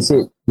 as you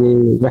said,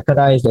 they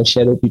recognize the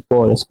shadow people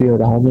or the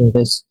spirit of the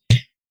house.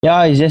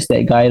 It's just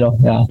that guy, though.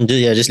 Yeah.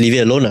 Just leave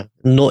it alone.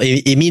 No,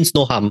 it means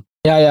no harm.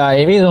 Yeah,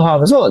 it means no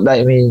harm. So,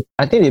 like,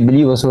 I think they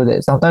believe also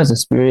that sometimes the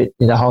spirit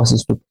in the house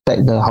is to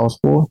protect the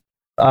household.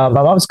 My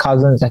mom's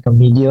cousin is like a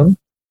medium.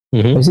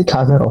 Mm-hmm. Is it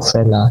cousin or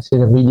friend? She's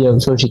a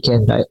medium, so she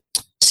can like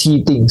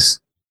see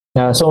things.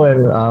 Yeah, so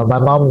when my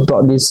mom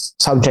brought this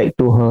subject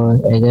to her,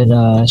 and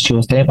then she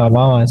was telling my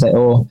mom, I was like,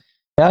 oh,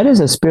 Yeah,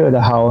 there's a spirit of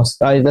the house.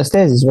 The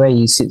stairs is where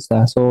he sits.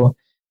 So,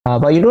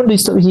 but you don't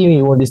disturb him,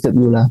 he won't disturb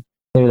you. Then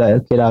you're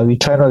like, okay, we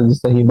try not to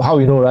disturb him. But how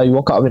you know, right? You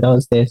walk up and down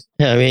the stairs.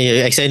 Yeah, I mean,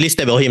 you accidentally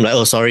step on him, like,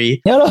 oh,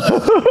 sorry. Yeah,